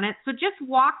job on it. So just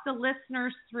walk the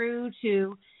listeners through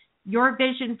to your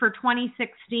vision for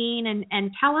 2016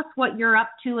 and tell us what you're up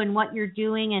to and what you're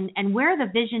doing and where the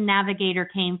Vision Navigator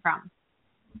came from.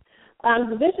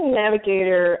 The Vision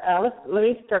Navigator, let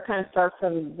me start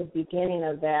from the beginning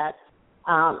of that.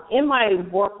 In my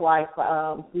work life,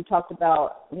 we talked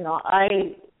about,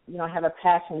 I have a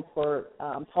passion for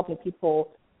helping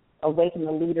people awaken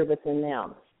the leader within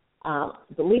them.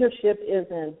 The leadership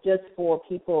isn't just for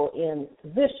people in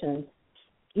positions.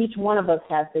 Each one of us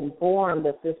has been born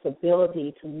with this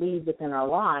ability to lead within our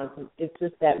lives. It's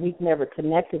just that we've never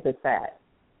connected with that.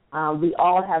 We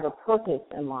all have a purpose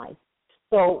in life.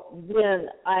 So when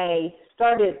I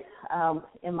started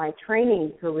in my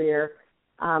training career,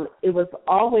 it was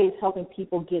always helping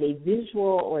people get a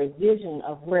visual or a vision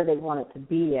of where they wanted to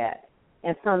be at.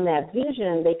 And from that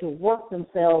vision, they could work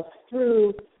themselves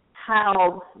through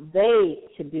how they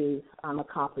could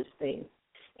accomplish things,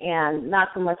 and not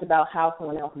so much about how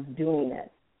someone else is doing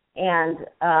it. And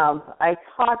I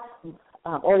taught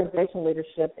organizational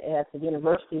leadership at the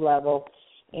university level,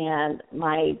 and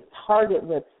my target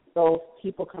was those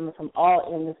people coming from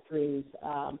all industries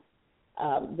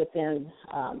within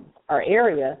our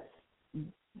area.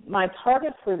 My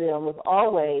target for them was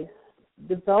always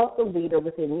develop the leader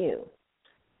within you.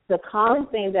 The common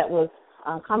thing that was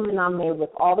common denominator with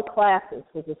all the classes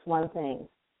was this one thing: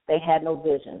 they had no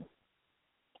vision.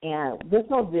 And with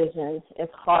no vision,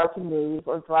 it's hard to move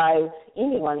or drive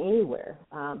anyone anywhere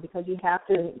because you have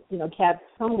to, have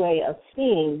some way of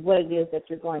seeing what it is that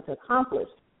you're going to accomplish.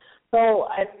 So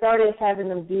I started having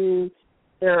them do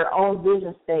their own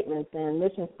vision statements and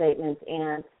mission statements,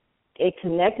 and it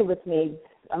connected with me.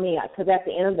 Because at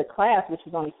the end of the class, which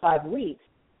was only 5 weeks,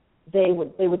 they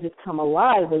would just come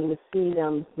alive when you would see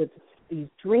them with these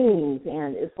dreams,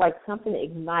 and it's like something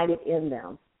ignited in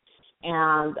them.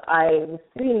 And I was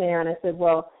sitting there, and I said,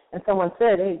 and someone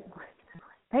said, hey,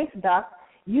 thanks, Doc,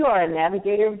 you are a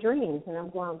navigator of dreams. And I'm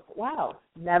going, wow,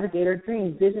 navigator of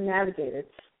dreams, vision navigator.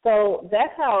 So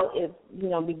that's how it,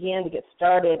 began to get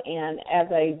started. And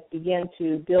as I began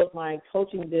to build my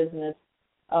coaching business,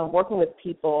 working with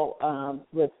people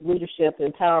with leadership,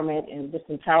 empowerment, and just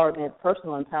empowerment,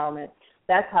 personal empowerment,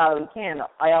 that's how we can.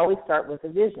 I always start with a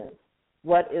vision.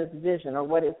 What is vision, or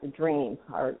what is the dream,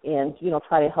 and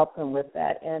try to help them with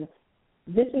that. And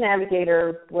Vision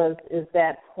Navigator is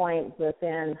that point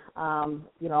within, and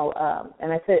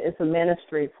I said it's a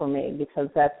ministry for me because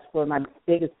that's where my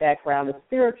biggest background is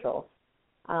spiritual.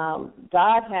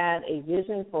 God had a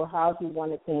vision for how He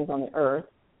wanted things on the earth.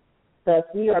 Thus,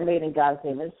 we are made in God's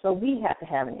image, so we have to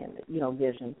have an image,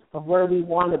 vision of where we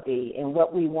want to be and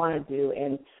what we want to do.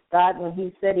 And God, when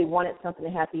He said He wanted something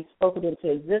to happen, He spoke it into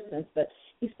existence, but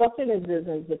He spoke it into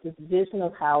existence with this vision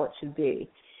of how it should be.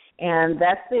 And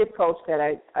that's the approach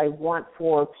that I want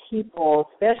for people,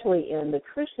 especially in the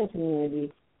Christian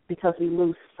community, because we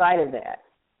lose sight of that.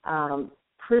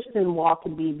 Christian walk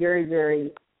can be very,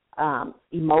 very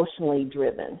emotionally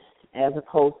driven, as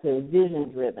opposed to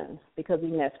vision-driven, because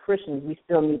even as Christians, we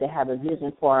still need to have a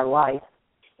vision for our life,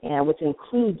 and which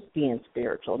includes being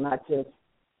spiritual, not just,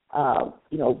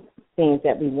 things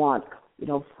that we want,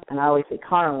 and I always say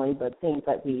carnally, but things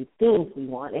that we think we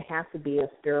want. It has to be a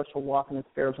spiritual walk and a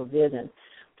spiritual vision.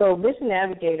 So Vision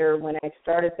Navigator, when I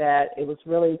started that, it was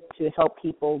really to help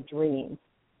people dream,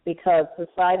 because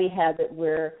society has it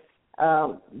where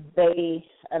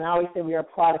and I always say we are a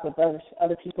product of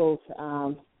other people's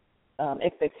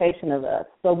expectation of us.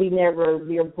 So we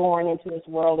are born into this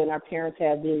world, and our parents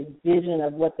have this vision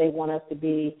of what they want us to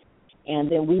be,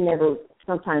 and then we never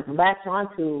sometimes latch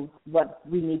onto what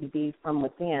we need to be from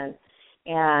within.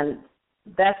 And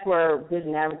that's where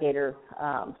Vision Navigator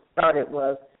started,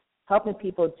 was helping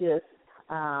people just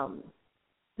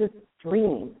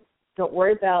dream. Don't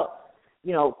worry about,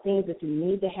 things that you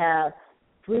need to have.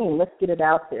 Dream. Let's get it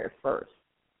out there first.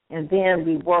 And then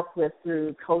we work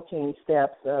through coaching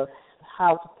steps of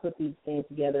how to put these things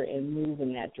together and move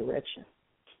in that direction.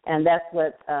 And that's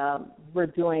what we're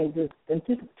doing. In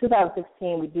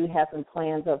 2016, we do have some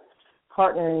plans of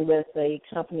partnering with a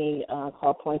company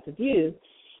called Points of View,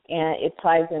 and it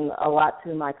ties in a lot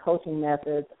to my coaching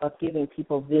methods of giving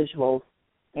people visuals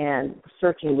and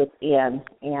searching within.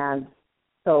 And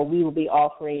so we will be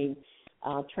offering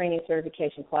training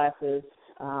certification classes,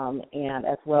 and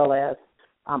as well as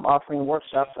offering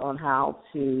workshops on how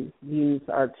to use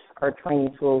our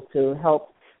training tools to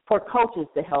help, for coaches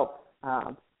to help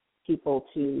people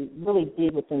to really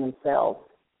dig within themselves,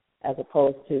 as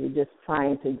opposed to just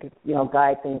trying to,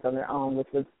 guide things on their own, which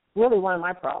was really one of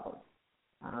my problems.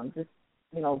 Just,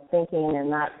 thinking and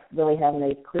not really having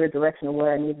a clear direction of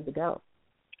where I needed to go.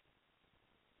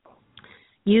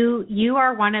 You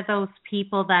are one of those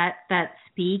people that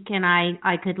speak, and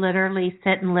I could literally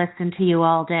sit and listen to you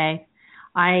all day.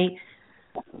 I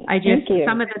just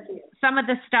some of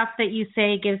the stuff that you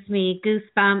say gives me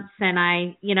goosebumps,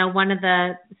 and one of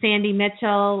the Sandy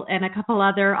Mitchell and a couple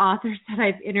other authors that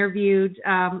I've interviewed,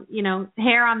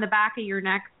 hair on the back of your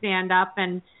neck stand up.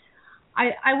 And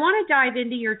I want to dive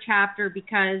into your chapter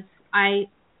because I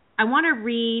want to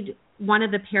read one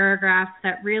of the paragraphs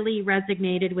that really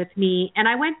resonated with me. And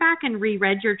I went back and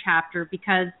reread your chapter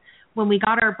because when we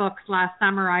got our books last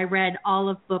summer, I read all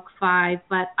of book 5,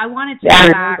 but I wanted to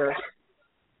go back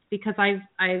because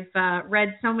I've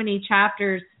read so many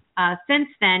chapters since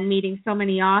then, meeting so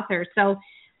many authors. So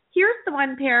here's the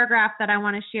one paragraph that I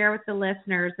want to share with the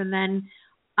listeners, and then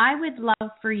I would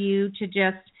love for you to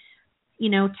just,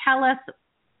 tell us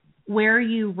where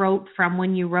you wrote from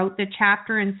when you wrote the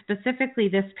chapter, and specifically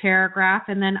this paragraph.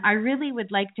 And then I really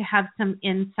would like to have some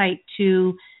insight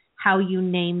to how you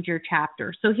named your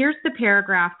chapter. So here's the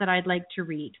paragraph that I'd like to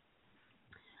read.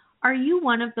 Are you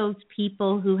one of those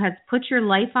people who has put your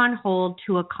life on hold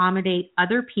to accommodate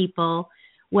other people,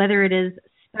 whether it is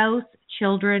spouse,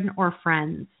 children, or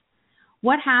friends?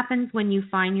 What happens when you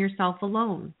find yourself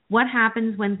alone? What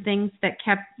happens when things that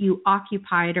kept you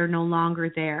occupied are no longer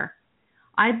there?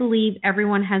 I believe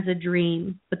everyone has a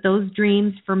dream, but those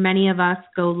dreams for many of us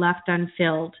go left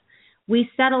unfilled.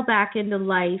 We settle back into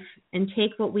life and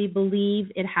take what we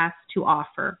believe it has to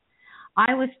offer.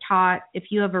 I was taught if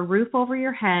you have a roof over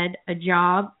your head, a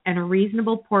job, and a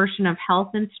reasonable portion of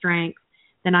health and strength,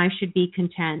 then I should be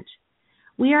content.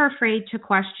 We are afraid to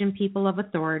question people of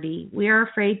authority. We are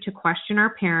afraid to question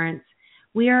our parents.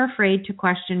 We are afraid to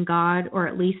question God, or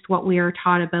at least what we are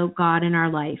taught about God in our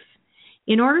life.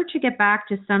 In order to get back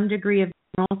to some degree of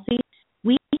normalcy,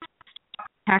 we have to stop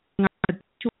protecting our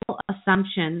habitual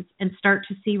assumptions and start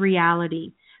to see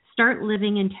reality. Start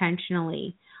living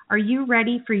intentionally. Are you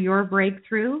ready for your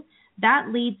breakthrough? That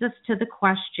leads us to the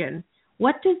question,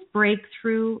 what does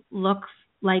breakthrough look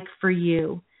like for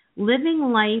you?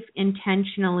 Living life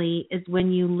intentionally is when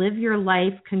you live your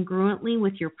life congruently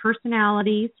with your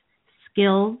personalities,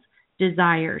 skills,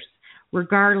 desires,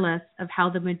 regardless of how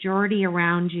the majority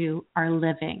around you are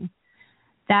living.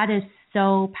 That is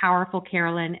so powerful,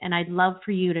 Carolyn, and I'd love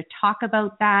for you to talk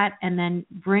about that and then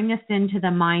bring us into the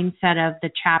mindset of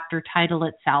the chapter title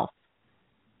itself.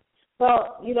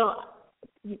 Well,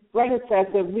 like I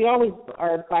said, we always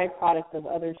are a byproduct of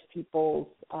other people's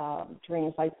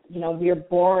dreams. Like, we are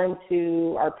born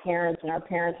to our parents, and our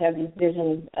parents have these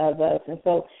visions of us. And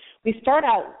so we start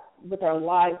out with our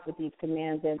lives with these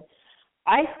commands. And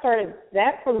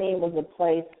that for me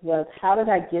was how did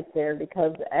I get there?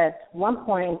 Because at one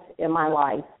point in my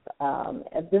life,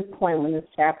 at this point when this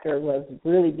chapter was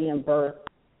really being birthed,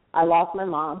 I lost my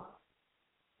mom.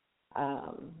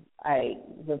 I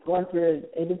was going through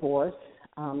a divorce.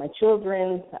 My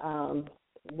children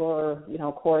were,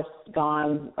 of course,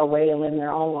 gone away and living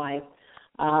their own life.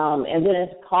 And then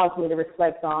it caused me to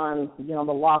reflect on, the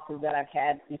losses that I've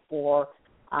had before.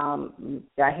 I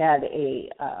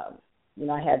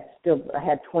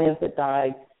had twins that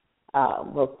died,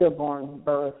 stillborn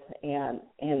birth, and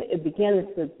it began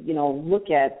to, look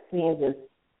at things as,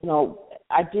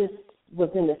 I just was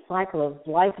in this cycle of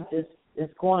life is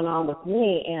going on with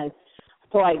me. And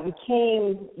so I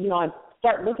became, I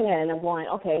started looking at it and I'm going,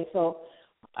 okay, so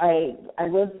I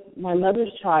was my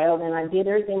mother's child, and I did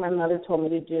everything my mother told me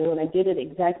to do, and I did it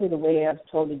exactly the way I was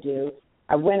told to do.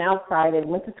 I went outside and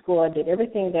went to school. I did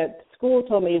everything that school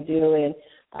told me to do, and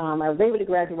I was able to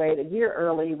graduate a year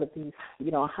early with these,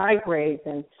 high grades.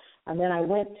 And then I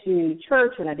went to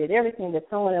church, and I did everything that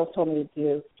someone else told me to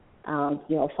do,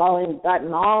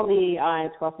 dotting all the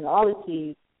I's, crossing all the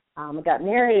T's. I got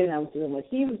married, and I was doing what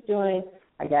he was doing.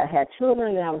 I had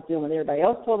children, and I was doing what everybody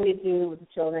else told me to do with the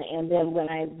children. And then when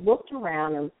I looked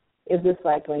around, and it was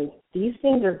like, these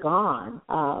things are gone.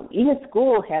 Even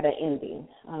school had an ending.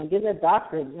 Getting a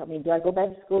doctorate, do I go back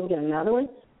to school and get another one?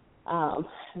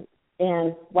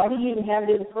 And why did you even have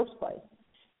it in the first place?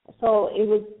 So it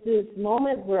was this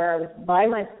moment where I was by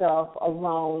myself,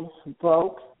 alone,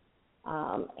 broke,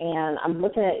 and I'm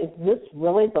looking at, is this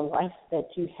really the life that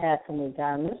you had for me,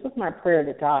 God? And this was my prayer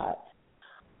to God.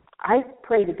 I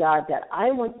pray to God that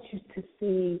I want you to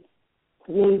see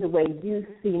me the way you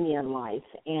see me in life,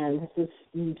 and this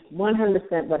is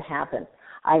 100% what happened.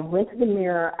 I went to the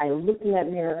mirror, I looked in that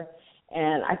mirror,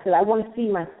 and I said, I want to see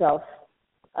myself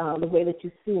the way that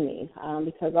you see me,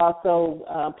 because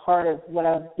also part of what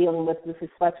I was dealing with this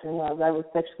reflection was I was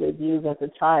sexually abused as a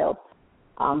child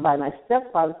by my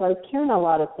stepfather, so I was carrying a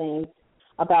lot of things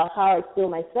about how I feel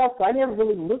myself, so I never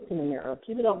really looked in the mirror.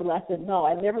 People don't believe. I said, no,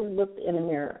 I never looked in the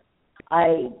mirror.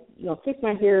 I, fixed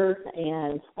my hair,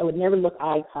 and I would never look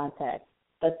eye contact.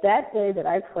 But that day that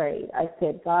I prayed, I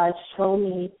said, God, show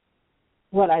me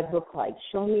what I look like.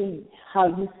 Show me how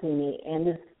you see me. And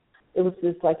it was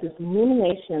this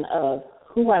illumination of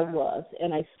who I was,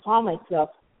 and I saw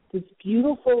myself this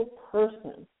beautiful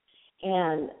person.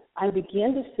 And I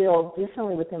began to feel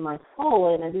differently within my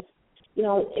soul, and I just,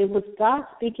 it was God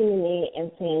speaking to me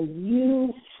and saying,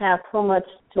 you have so much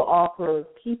to offer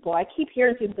people. I keep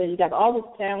hearing people say, you got all this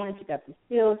talent, you got the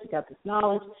skills, you got this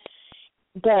knowledge,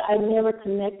 but I never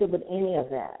connected with any of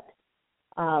that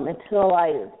until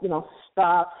I,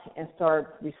 stopped and started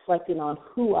reflecting on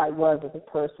who I was as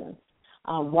a person.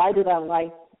 Why did I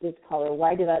like this color?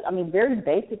 Very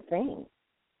basic things.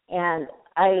 And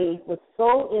I was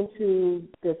so into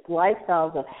this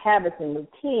lifestyles of habits and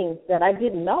routines that I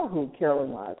didn't know who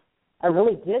Carolyn was. I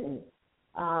really didn't.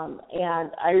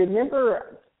 And I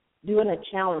remember doing a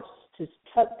challenge to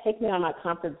take me out of my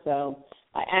comfort zone.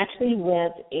 I actually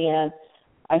went and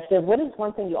I said, what is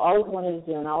one thing you always wanted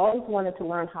to do? And I always wanted to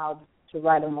learn how to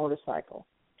ride a motorcycle.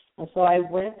 And so I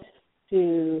went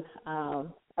and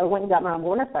got my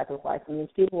motorcycle license.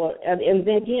 And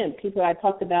then again, people I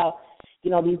talked about,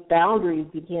 these boundaries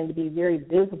began to be very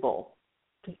visible.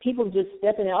 People just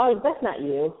stepping in, oh, that's not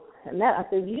you. And that I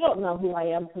said, you don't know who I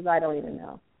am because I don't even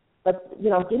know. But,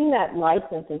 getting that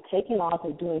license and taking off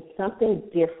and doing something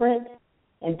different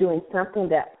and doing something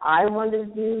that I wanted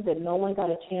to do that no one got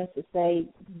a chance to say,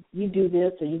 you do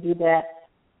this or you do that,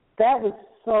 that was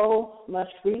so much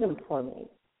freedom for me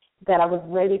that I was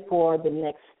ready for the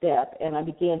next step, and I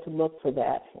began to look for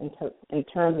that in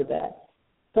terms of that.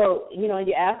 So, you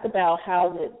asked about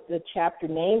how the chapter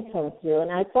name comes through,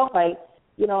 and I felt like,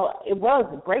 it was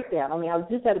a breakdown. I was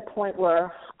just at a point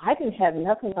where I didn't have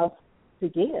nothing else to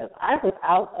give. I was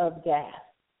out of gas,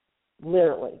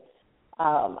 literally.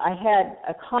 I had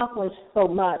accomplished so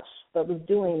much, but was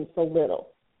doing so little.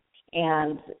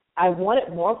 And I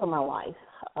wanted more for my life.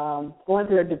 Going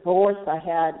through a divorce,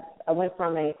 I went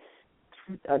from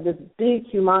this big,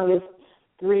 humongous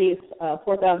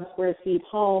 4,000 square feet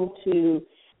home to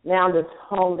now this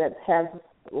home that has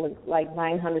like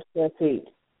 900 square feet.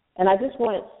 And I just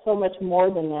wanted so much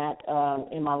more than that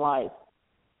in my life.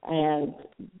 And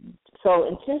so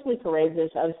intentionally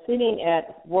courageous, I was sitting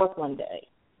at work one day,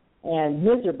 and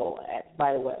miserable,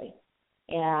 by the way.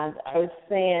 And I was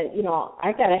saying,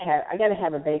 I gotta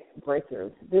have a breakthrough.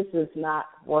 This is not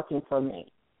working for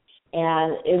me.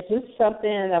 And it's just something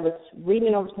I was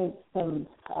reading over some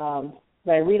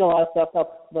I read a lot of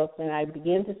self-help books, and I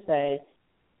began to say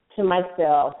to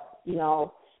myself,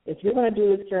 if you're going to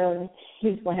do this, Carolyn,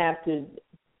 you're going to have to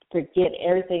forget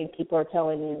everything people are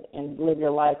telling you and live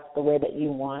your life the way that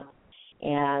you want,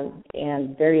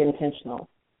 and very intentional.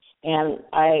 And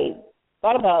I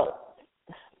thought about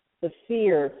the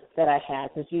fear that I had,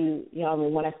 because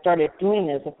when I started doing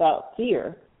this, I felt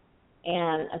fear.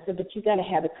 And I said, but you got to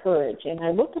have the courage. And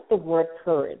I looked at the word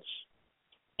courage,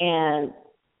 and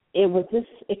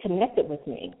it connected with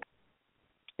me.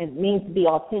 It means to be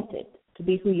authentic, to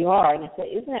be who you are. And I said,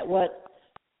 isn't that what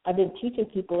I've been teaching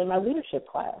people in my leadership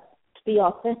class? To be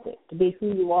authentic, to be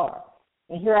who you are.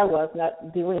 And here I was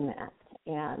not doing that.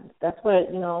 And that's what,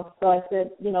 so I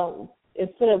said,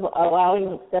 instead of allowing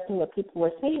and accepting what people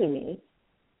were saying to me,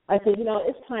 I said,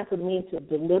 it's time for me to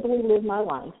deliberately live my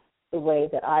life the way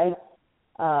that I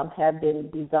have been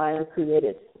designed and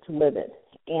created to live it,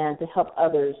 and to help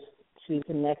others to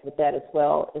connect with that as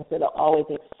well, instead of always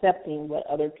accepting what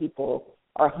other people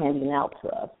are handing out to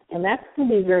us. And that can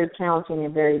be very challenging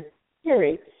and very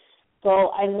scary.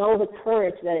 So I know the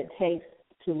courage that it takes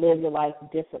to live your life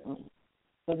differently,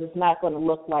 because it's not going to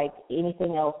look like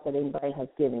anything else that anybody has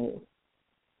given you.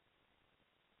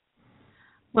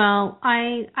 Well,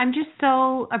 I'm just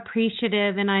so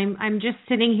appreciative, and I'm just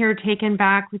sitting here taken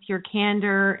back with your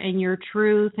candor and your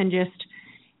truth and just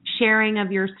sharing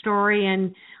of your story.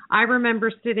 And I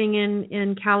remember sitting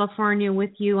in California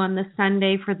with you on the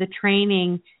Sunday for the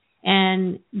training,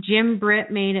 and Jim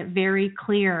Britt made it very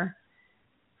clear.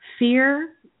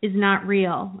 Fear is not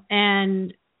real.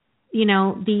 And,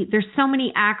 there's so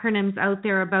many acronyms out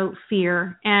there about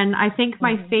fear. And I think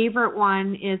my favorite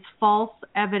one is false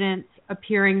evidence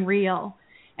appearing real.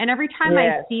 And every time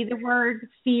I see the word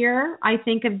fear, I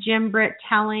think of Jim Britt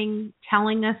telling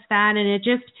us that, and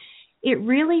it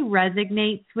really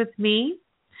resonates with me.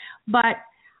 But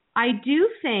I do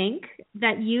think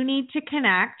that you need to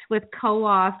connect with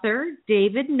co-author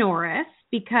David Norris,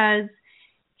 because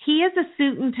he is a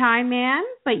suit and tie man,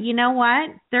 but you know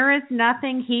what? There is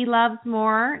nothing he loves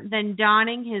more than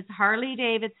donning his Harley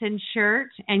Davidson shirt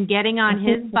and getting on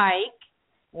his bike.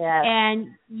 Yes. And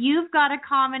you've got a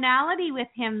commonality with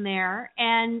him there,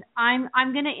 and I'm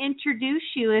going to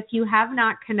introduce you if you have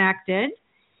not connected,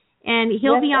 and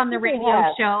he'll be on the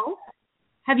radio show.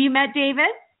 Have you met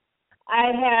David?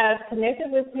 I have connected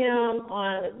with him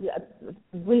on, at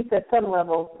least at some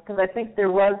level, because I think there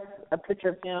was a picture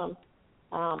of him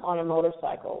on a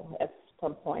motorcycle at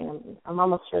some point. I'm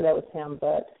almost sure that was him,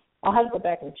 but I'll have to go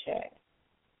back and check.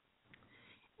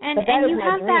 And you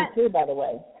have dream that too, by the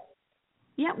way.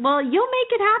 Yeah, well, you'll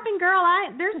make it happen, girl.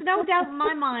 There's no doubt in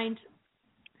my mind.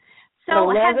 So I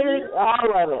love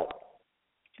it.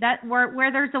 That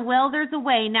where there's a will, there's a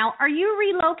way. Now, are you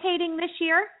relocating this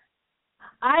year?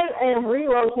 I am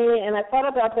relocating, and I thought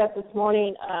about that this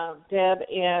morning, Deb.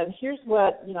 And here's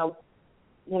what I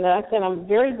said. I'm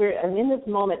I'm in this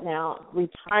moment now,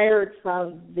 retired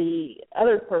from the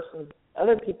other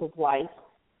people's life,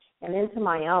 and into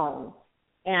my own.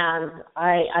 And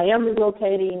I am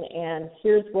relocating, and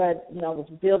here's what was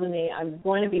building me. I'm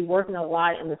going to be working a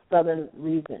lot in the southern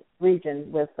region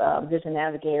with Vision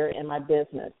Navigator in my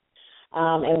business.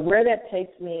 And where that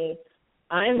takes me,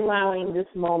 I'm allowing this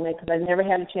moment, because I never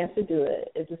had a chance to do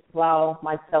it, is just allow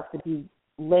myself to be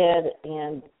led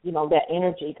and, that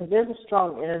energy, because there's a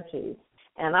strong energy.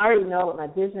 And I already know what my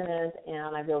vision is,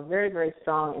 and I feel very, very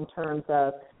strong in terms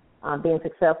of being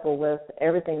successful with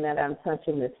everything that I'm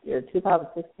touching this year.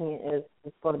 2016 is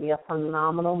going to be a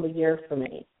phenomenal year for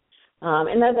me.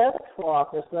 And as other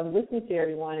co-authors, so I'm listening to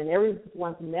everyone, and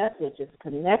everyone's message is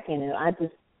connecting, and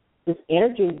this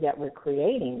energy that we're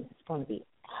creating is going to be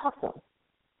awesome.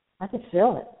 I can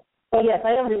feel it. So yes,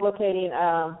 I am relocating.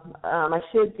 I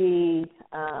should be.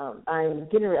 I'm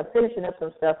finishing up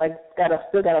some stuff. I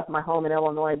still got off my home in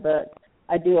Illinois, but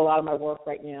I do a lot of my work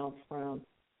right now from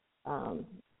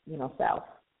south.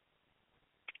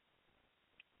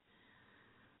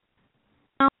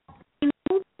 I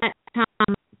know that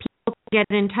people can get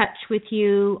in touch with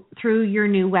you through your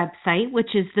new website,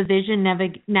 which is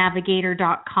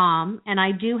thevisionnavigator.com, and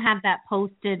I do have that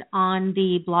posted on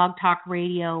the Blog Talk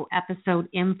Radio episode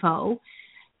info.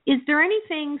 Is there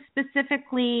anything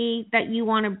specifically that you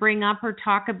want to bring up or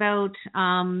talk about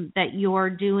that you're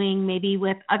doing maybe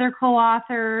with other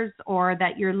co-authors, or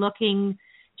that you're looking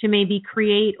to maybe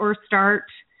create or start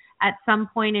at some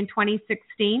point in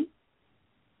 2016?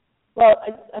 Well,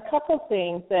 a couple of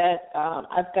things that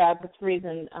I've got this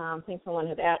reason. I think someone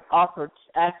had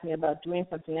asked me about doing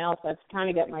something else. I've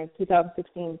kind of got my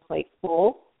 2016 plate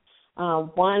full.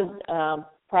 One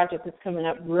project that's coming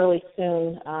up really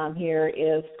soon here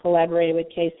is collaborating with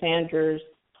Kay Sanders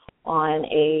on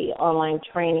a online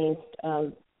training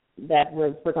that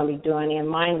we're going to be doing. And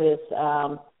mine is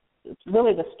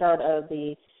really the start of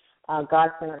the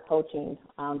God-centered coaching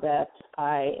that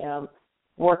I am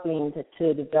working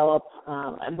to develop.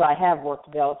 I have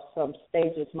developed some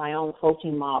stages, my own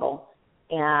coaching model,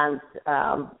 and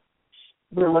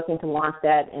we're looking to launch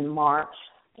that in March.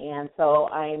 And so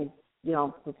I'm,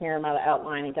 preparing my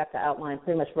outline, and got the outline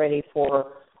pretty much ready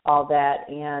for all that.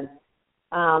 And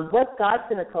what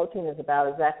God-centered coaching is about,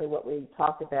 exactly what we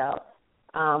talked about.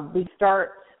 We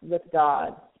start with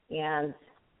God, and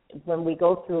when we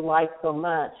go through life so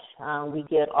much, we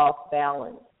get off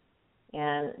balance.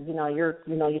 And,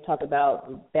 you talk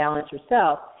about balance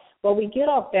yourself. Well, we get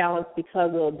off balance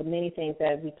because of the many things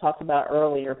that we talked about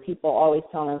earlier. People always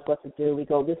telling us what to do. We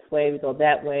go this way, we go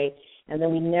that way, and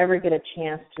then we never get a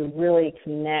chance to really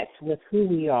connect with who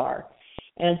we are.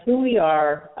 And who we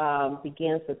are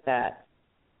begins with that.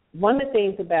 One of the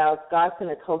things about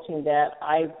God-centered coaching that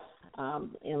I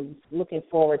am looking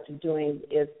forward to doing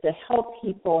is to help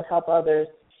people, help others,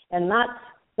 and not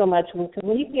so much because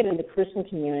when you get into the Christian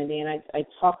community, and I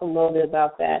talk a little bit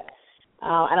about that,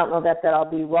 I don't know that I'll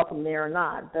be welcome there or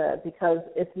not, because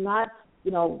it's not,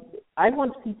 I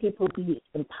want to see people be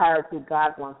empowered who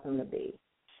God wants them to be.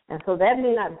 And so that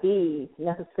may not be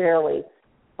necessarily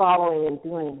following and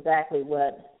doing exactly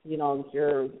what,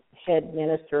 your head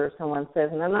minister or someone says.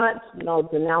 And I'm not,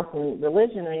 denouncing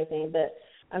religion or anything, but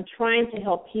I'm trying to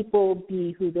help people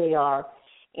be who they are.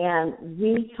 And at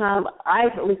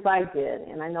least I did,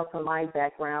 and I know from my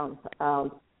background,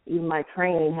 even my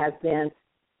training has been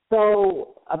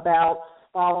so about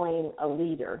following a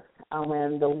leader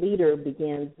when the leader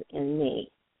begins in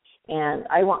me. And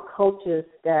I want coaches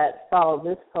that follow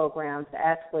this program to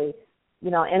actually,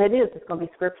 and it's going to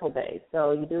be scriptural based.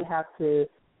 So you do have to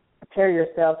prepare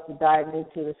yourself to dive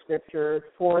into the scripture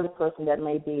for the person that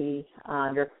may be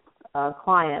your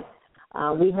client.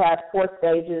 We have 4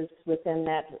 stages within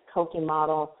that coaching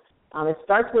model. It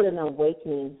starts with an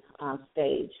awakening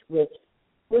stage, which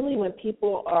really when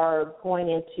people are going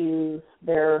into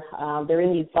they're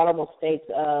in these vulnerable states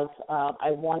of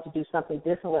I want to do something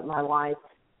different with my life.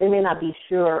 They may not be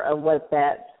sure of what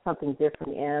that something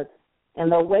different is. And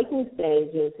the awakening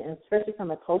stage is, and especially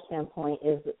from a coach standpoint,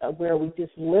 is where we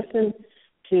just listen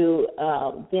to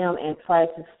them and try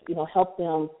to help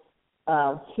them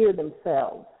hear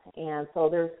themselves. And so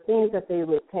there's things that they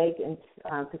would take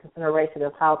into consideration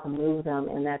of how to move them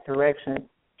in that direction.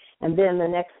 And then the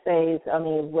next phase,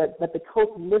 what the coach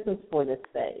listens for this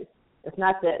phase. It's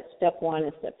not that step 1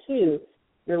 and step 2.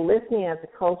 You're listening as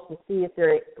a coach to see if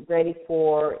they're ready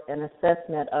for an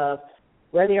assessment of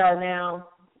where they are now,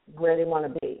 where they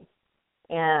want to be.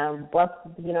 And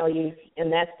you in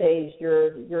that stage,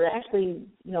 you're actually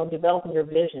developing your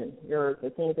vision,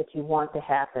 the things that you want to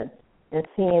happen, and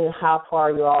seeing how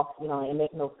far you're off, and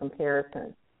making those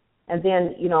comparisons. And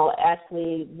then,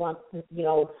 actually once,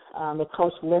 the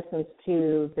coach listens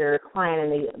to their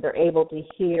client and they're able to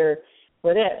hear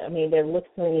they're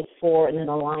looking for an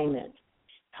alignment,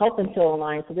 help them to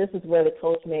align. So this is where the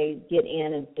coach may get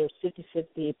in and there's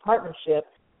 50-50 partnership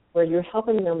where you're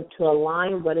helping them to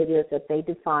align what it is that they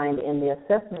defined in the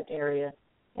assessment area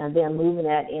and then moving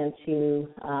that into,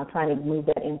 trying to move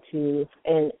that into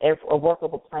a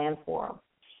workable plan for them.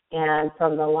 And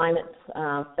from the alignment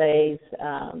phase,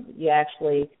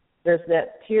 there's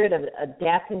that period of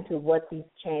adapting to what these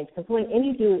change. Because when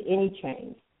you do any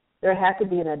change, there has to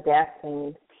be an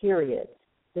adapting period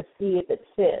to see if it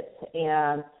fits.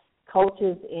 And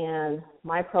coaches in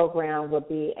my program will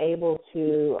be able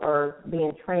to, or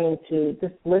being trained to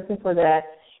just listen for that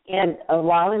and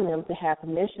allowing them to have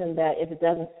permission that if it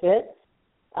doesn't fit,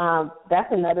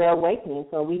 that's another awakening.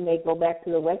 So we may go back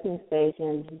to the awakening stage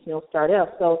and start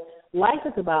up. So life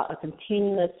is about a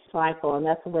continuous cycle, and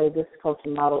that's the way this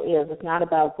coaching model is. It's not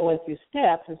about going through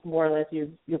steps. It's more or less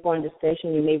you're going to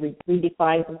station. You may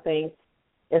redefine some things.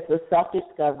 It's a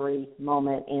self-discovery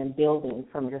moment and building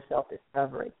from your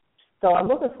self-discovery. So I'm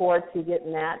looking forward to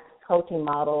getting that coaching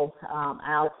model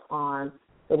out on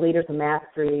the Leaders of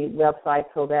Mastery website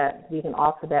so that we can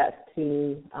offer that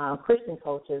to Christian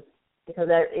coaches, because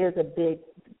there is a big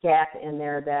gap in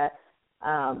there that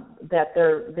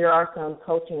there are some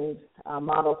coaching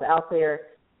models out there,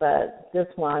 but this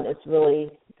one is really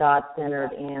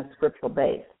God-centered and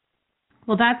scriptural-based.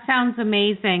 Well, that sounds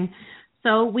amazing.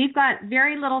 So we've got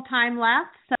very little time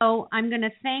left, so I'm going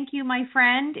to thank you, my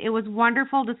friend. It was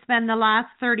wonderful to spend the last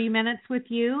 30 minutes with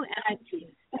you, and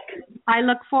I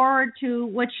look forward to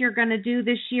what you're going to do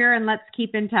this year, and let's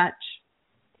keep in touch.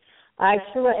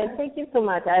 And thank you so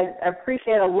much. I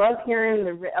appreciate it. I love hearing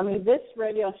this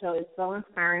radio show is so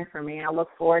inspiring for me. I look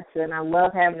forward to it, and I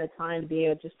love having the time to be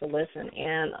able just to listen.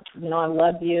 And, I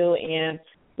love you, and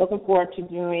looking forward to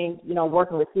doing,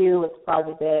 working with you with the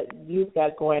project that you've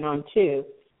got going on, too.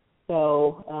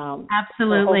 So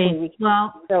absolutely.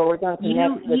 So we're going to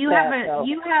connect with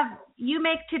that. You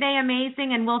make today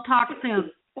amazing, and we'll talk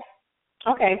soon.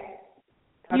 Okay.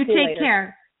 You take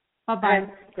care. Bye-bye.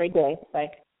 Great day. Bye.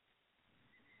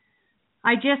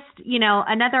 I just,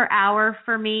 another hour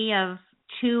for me of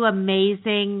two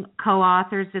amazing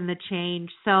co-authors in the change.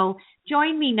 So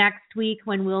join me next week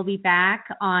when we'll be back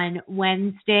on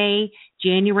Wednesday,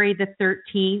 January the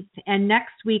 13th. And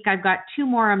next week, I've got two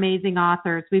more amazing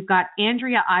authors. We've got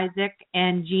Andrea Isaac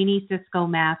and Jeannie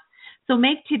Cisco-Math. So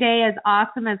make today as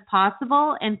awesome as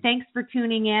possible. And thanks for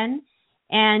tuning in.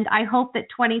 And I hope that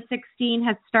 2016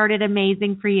 has started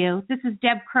amazing for you. This is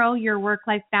Deb Crowe, your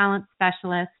work-life balance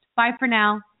specialist. Bye for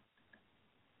now.